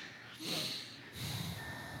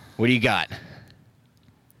 What do you got?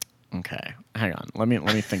 Okay, hang on. Let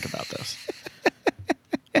me think about this.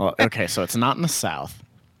 Well, okay, so it's not in the South,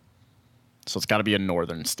 so it's got to be a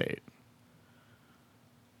northern state.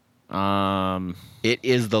 It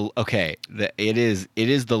is the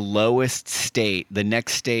lowest state. The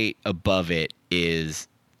next state above it is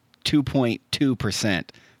 2.2%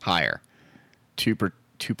 higher.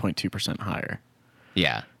 2.2% higher.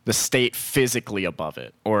 Yeah. The state physically above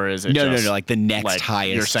it, or is it? No, like the next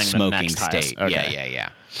highest you're saying smoking the next state. Highest. Okay. Yeah.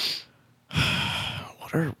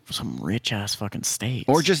 What are some rich ass fucking states?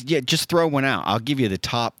 Or just throw one out. I'll give you the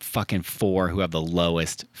top fucking 4 who have the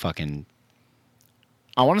lowest fucking.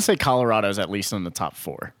 I want to say Colorado's at least in the top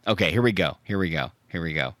 4. Okay, here we go.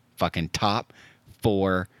 Fucking top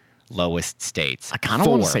 4 lowest states. I kind of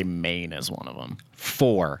want to say Maine is one of them.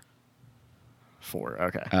 4.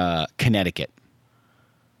 Okay. Connecticut.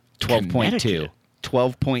 12.2.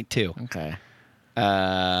 12.2. Okay.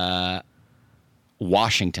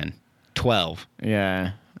 Washington. 12.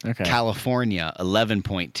 Yeah. Okay. California.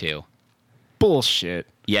 11.2. Bullshit.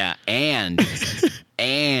 Yeah, and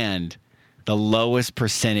the lowest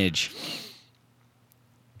percentage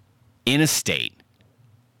in a state,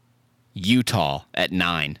 Utah at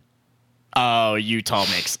 9. Oh, Utah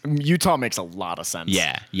makes a lot of sense.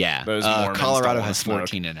 Yeah. Those Mormons Colorado don't has smoke.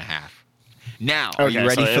 14.5. Now, are you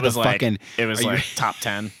ready for the fucking? It was like top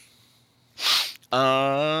 10.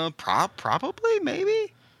 Probably,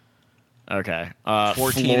 maybe. Okay.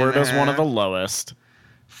 14 Florida's and a one of the half. lowest.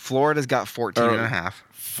 Florida's got 14.5.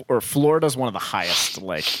 Or Florida's one of the highest,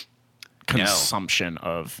 like, consumption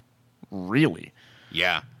of. Really?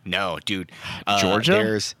 Yeah. No, dude.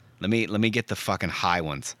 Georgia? Let me get the fucking high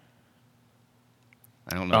ones.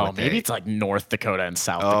 I don't know. Oh, maybe it's like North Dakota and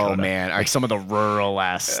South Dakota. Oh man, like some of the rural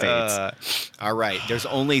ass states. All right, there's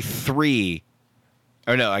only 3.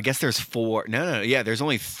 Or no, I guess there's 4. No. Yeah, there's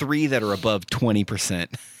only 3 that are above 20%.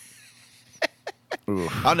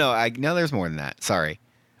 Oh no, there's more than that. Sorry.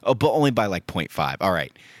 Oh, but only by like 0.5. All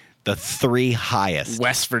right, the 3 highest.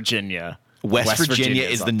 West Virginia. West Virginia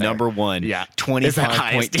is the number one. Yeah,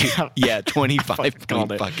 25.2. Yeah,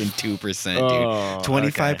 25.2%, Oh, dude.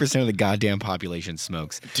 25% of the goddamn population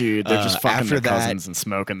smokes. Dude, they're just fucking after their that, cousins and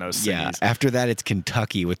smoking those cities. Yeah. After that, it's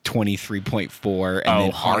Kentucky with 23.4, and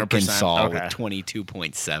then 100%. Arkansas Okay. with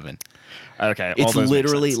 22.7. Okay, It's all those make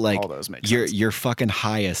literally sense. like all those make your sense. your fucking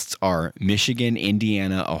highest are Michigan,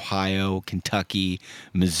 Indiana, Ohio, Kentucky,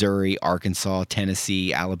 Missouri, Arkansas,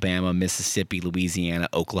 Tennessee, Alabama, Mississippi, Louisiana,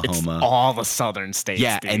 It's Oklahoma. all the southern states.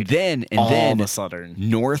 Yeah, dude. and then all the southern.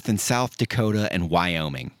 North and South Dakota and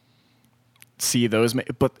Wyoming. See those,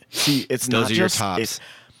 it's Those not are your just tops.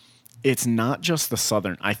 It's not just the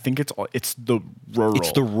southern. I think it's the rural.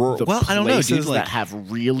 It's the rural. The Well, I don't know, dude. places Like, that have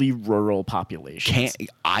really rural populations.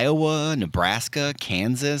 Iowa, Nebraska,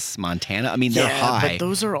 Kansas, Montana. I mean, they're high, but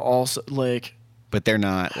those are also like. but they're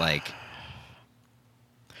not like.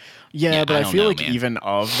 Yeah, but I I don't feel know, like man. even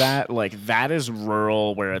of that, like that is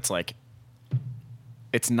rural where it's like,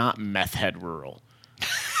 it's not meth head rural.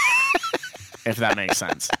 If that makes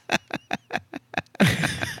sense.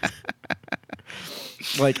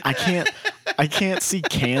 Like I can't see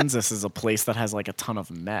Kansas as a place that has like a ton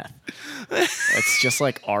of meth. It's just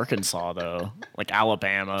like Arkansas though, like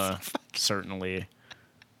Alabama certainly.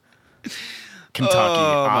 Kentucky,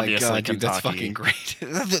 obviously my God, dude, Kentucky. that's fucking great.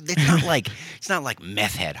 It's not like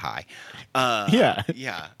meth head high. Yeah.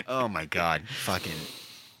 Yeah. Oh my God. Fucking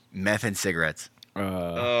meth and cigarettes.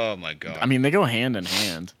 Oh my God. I mean, they go hand in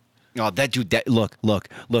hand. Oh, that dude. That look.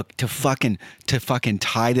 To fucking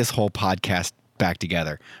tie this whole podcast back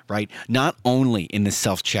together, right? Not only in the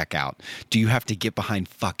self-checkout do you have to get behind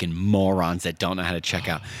fucking morons that don't know how to check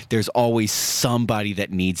out. There's always somebody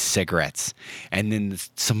that needs cigarettes. And then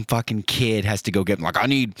some fucking kid has to go get them. Like, I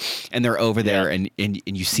need... And they're over there, and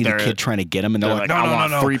you see the kid trying to get them, and they're like, no, I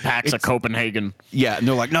want no. 3 packs of Copenhagen. Yeah, and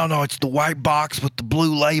they're like, no, it's the white box with the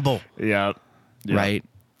blue label. Yeah. Right?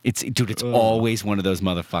 It's always one of those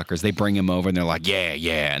motherfuckers. They bring him over and they're like,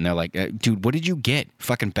 yeah. And they're like, dude, what did you get?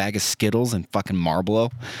 Fucking bag of Skittles and fucking Marlboro?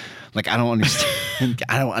 Like, I don't understand.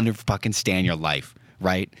 I don't fucking stand your life,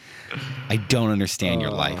 right? I don't understand your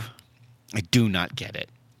life. I do not get it.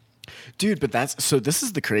 Dude, but this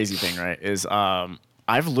is the crazy thing, right? Is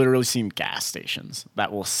I've literally seen gas stations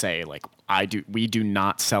that will say, like, we do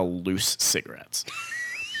not sell loose cigarettes.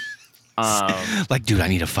 Like, dude, I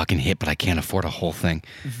need a fucking hit, but I can't afford a whole thing.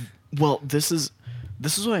 Well, this is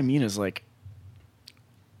what I mean is, like,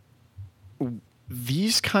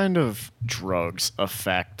 these kind of drugs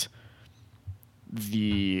affect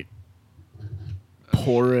the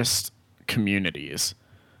poorest communities.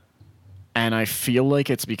 And I feel like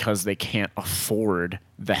it's because they can't afford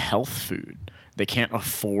the health food. They can't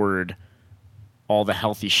afford all the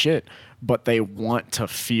healthy shit, but they want to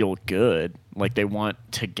feel good. Like, they want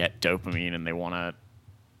to get dopamine, and they want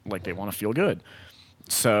to feel good.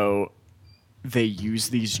 So they use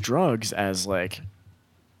these drugs as like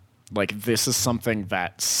this is something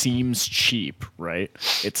that seems cheap, right?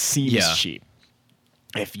 It seems cheap.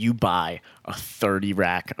 If you buy a 30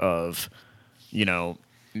 rack of,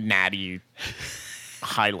 Natty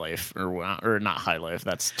High Life or not High Life,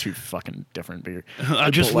 that's too fucking different beer. I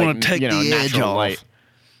just want to take the edge off. Light.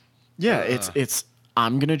 Yeah, it's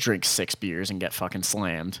I'm gonna drink 6 beers and get fucking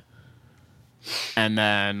slammed. And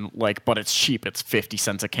then but it's cheap, it's 50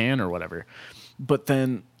 cents a can or whatever. But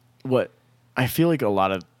then what I feel like a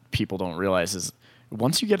lot of people don't realize is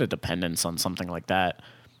once you get a dependence on something like that,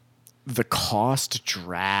 the cost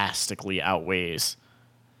drastically outweighs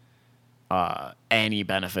any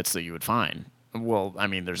benefits that you would find. Well, I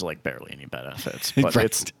mean, there's barely any benefits, but right.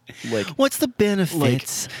 It's what's the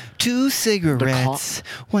benefits to cigarettes?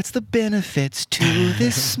 What's the benefits to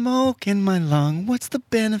this smoke in my lung? What's the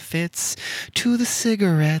benefits to the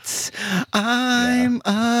cigarettes? I'm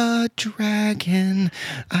a dragon.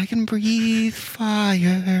 I can breathe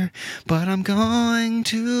fire, but I'm going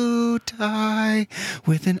to die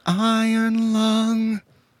with an iron lung.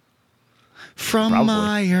 From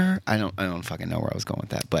Meyer. I don't fucking know where I was going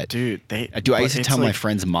with that, but dude, I used to tell my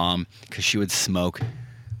friend's mom because she would smoke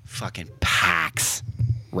fucking packs,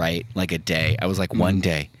 right? Like a day. I was like, one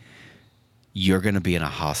day you're gonna be in a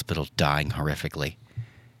hospital dying horrifically,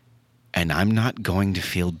 and I'm not going to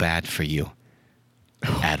feel bad for you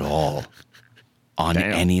at all on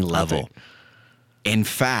any level. In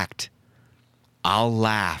fact, I'll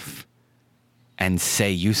laugh and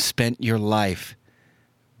say you spent your life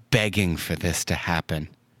begging for this to happen.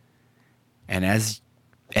 And as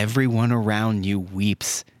everyone around you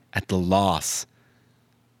weeps at the loss,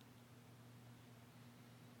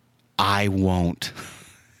 I won't.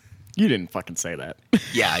 You didn't fucking say that.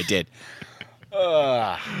 Yeah, I did.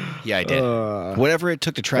 Yeah, I did. Whatever it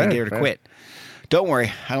took to try and get her to quit. Don't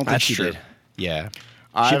worry. I don't think she did. Yeah.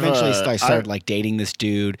 She eventually started dating this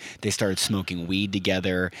dude. They started smoking weed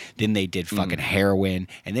together. Then they did fucking heroin,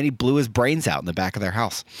 and then he blew his brains out in the back of their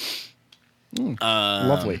house.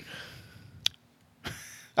 Lovely.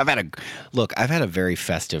 I've had a very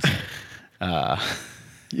festive.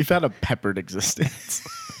 You've had a peppered existence.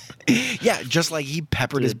 Yeah, just like he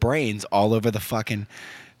peppered his brains all over the fucking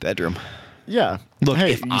bedroom. Yeah. Look,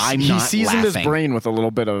 hey, if I'm he not seasoned laughing, his brain with a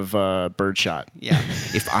little bit of birdshot. Yeah.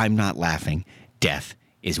 If I'm not laughing, death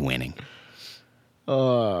is winning.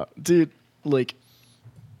 Dude,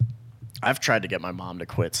 I've tried to get my mom to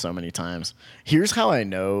quit so many times. Here's how I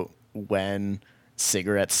know when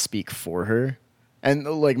cigarettes speak for her. And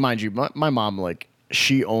mind you, my mom,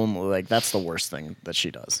 she only, that's the worst thing that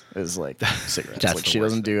she does is cigarettes. She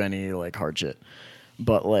doesn't do any hard shit.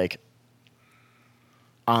 But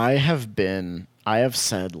I have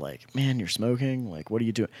said man, you're smoking. What are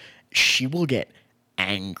you doing? She will get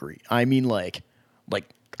angry. I mean, I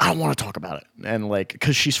don't want to talk about it. And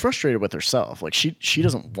because she's frustrated with herself. She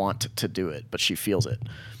doesn't want to do it, but she feels it.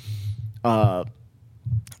 And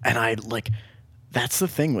I that's the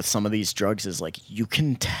thing with some of these drugs is you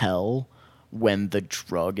can tell when the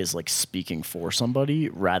drug is speaking for somebody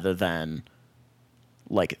rather than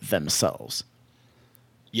themselves.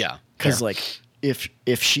 Yeah. Because if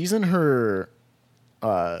she's in her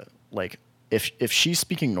if she's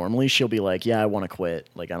speaking normally, she'll be yeah, I want to quit.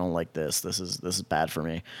 I don't like this. This is bad for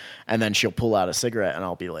me. And then she'll pull out a cigarette and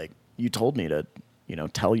I'll be you told me to,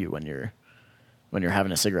 tell you when you're when you're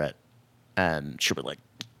having a cigarette, and she'll be like,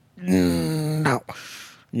 no,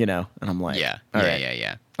 you know, and I'm like, Yeah. all Yeah. right.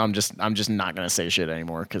 Yeah. I'm just not gonna say shit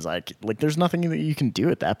anymore because there's nothing that you can do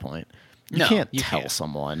at that point. You No, can't you tell can't.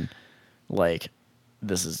 someone like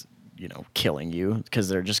this is killing you because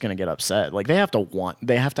they're just gonna get upset. Like they have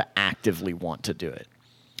to actively want to do it.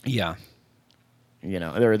 Yeah.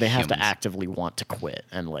 Or they have to Humans. actively want to quit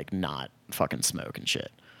and like not fucking smoke and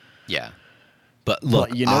shit. Yeah. But look,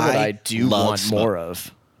 But what I do love want more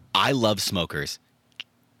of. I love smokers.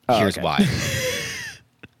 Oh, Here's okay. why.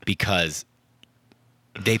 Because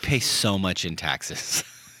they pay so much in taxes.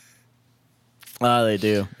 Oh, they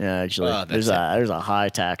do. Yeah, actually, Oh, there's that's a high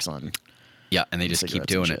tax on Yeah, and they just keep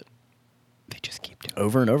cigarettes and doing it. shit. They just keep doing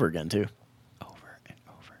Over and over again too. it over and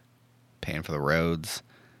over. Paying for the roads.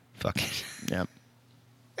 Fucking. Yep.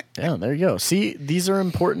 Yeah, there you go. See, these are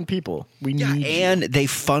important people. We Yeah, need you. and they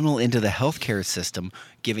funnel into the healthcare system,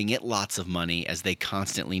 giving it lots of money as they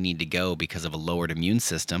constantly need to go because of a lowered immune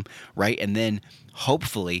system, right? And then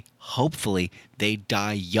hopefully, they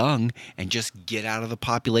die young and just get out of the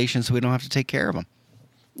population so we don't have to take care of them.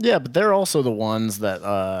 Yeah, but they're also the ones that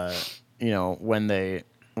when they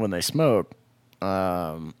smoke,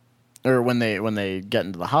 or when they get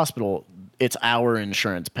into the hospital, it's our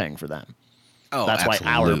insurance paying for them. Oh, That's why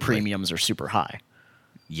our absolutely. premiums are super high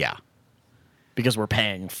Yeah. because we're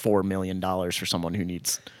paying $4 million for someone who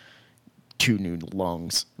needs 2 new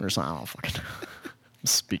lungs or something. I don't fucking know. I'm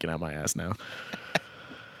speaking out my ass now,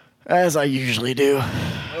 as I usually do.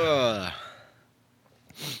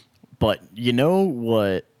 But you know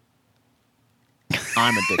what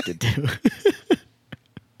I'm addicted to?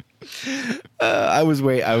 I was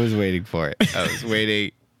waiting for it. I was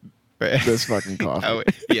waiting. This fucking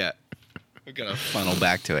coffee. Yeah. We're gonna funnel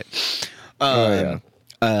back to it. Yeah.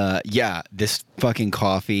 Yeah, this fucking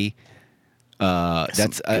coffee.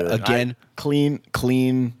 That's Good. again.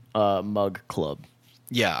 Clean mug club.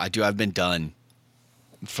 Yeah, I do. I've been done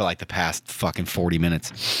for like the past fucking 40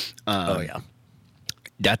 minutes. Yeah.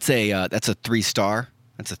 That's a 3-star.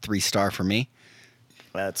 That's a 3-star for me.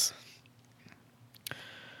 That's.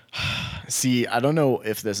 See, I don't know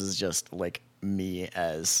if this is just like me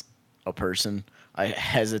as a person. I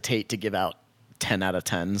hesitate to give out 10 out of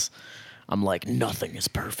 10s. I'm like, nothing is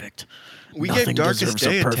perfect. We Nothing gave Darkest deserves a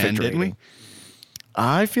Day a perfect 10, didn't we? rating.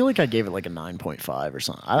 I feel like I gave it like a 9.5 or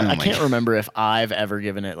something. I my can't God. remember if I've ever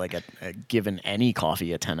given it like given any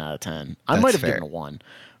coffee a 10 out of 10. I That's might have fair. given a 1.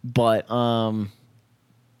 But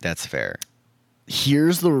That's fair.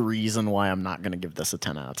 here's the reason why I'm not going to give this a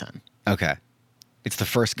 10 out of 10. Okay. It's the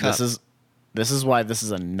first cup. This is why this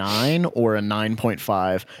is a 9 or a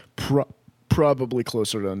 9.5, probably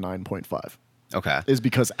closer to a 9.5. Okay. Is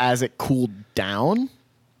because as it cooled down,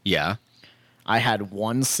 Yeah. I had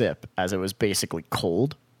one sip as it was basically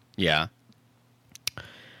cold, Yeah.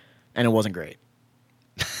 and it wasn't great.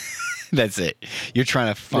 That's it. You're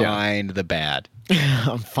trying to find the bad.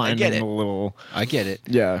 I'm finding it. a little. I get it.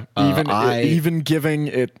 Yeah, even giving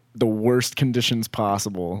it the worst conditions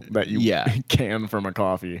possible that you can from a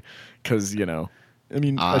coffee, because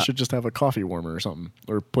I should just have a coffee warmer or something,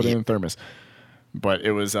 or put it in a thermos. But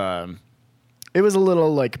it was a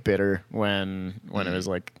little like bitter when it was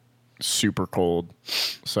like super cold,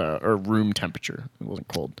 or room temperature. It wasn't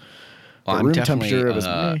cold. Well, But I'm room definitely, temperature it was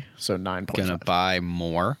so 9.5. Gonna buy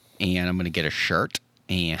more, and I'm gonna get a shirt.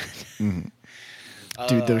 And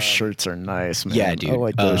Dude, those shirts are nice, man. yeah, dude. I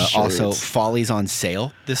like those shirts. Also, Folly's on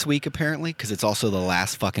sale this week apparently because it's also the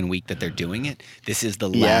last fucking week that they're doing it. This is the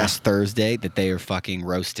last Thursday that they are fucking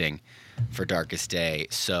roasting for Darkest Day.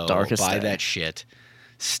 So Darkest buy Day. that shit.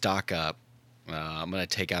 Stock up. I'm gonna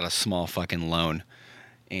take out a small fucking loan,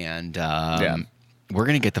 and we're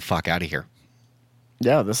gonna get the fuck out of here.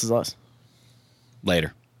 Yeah, this is us.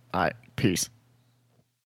 Later. All right, peace.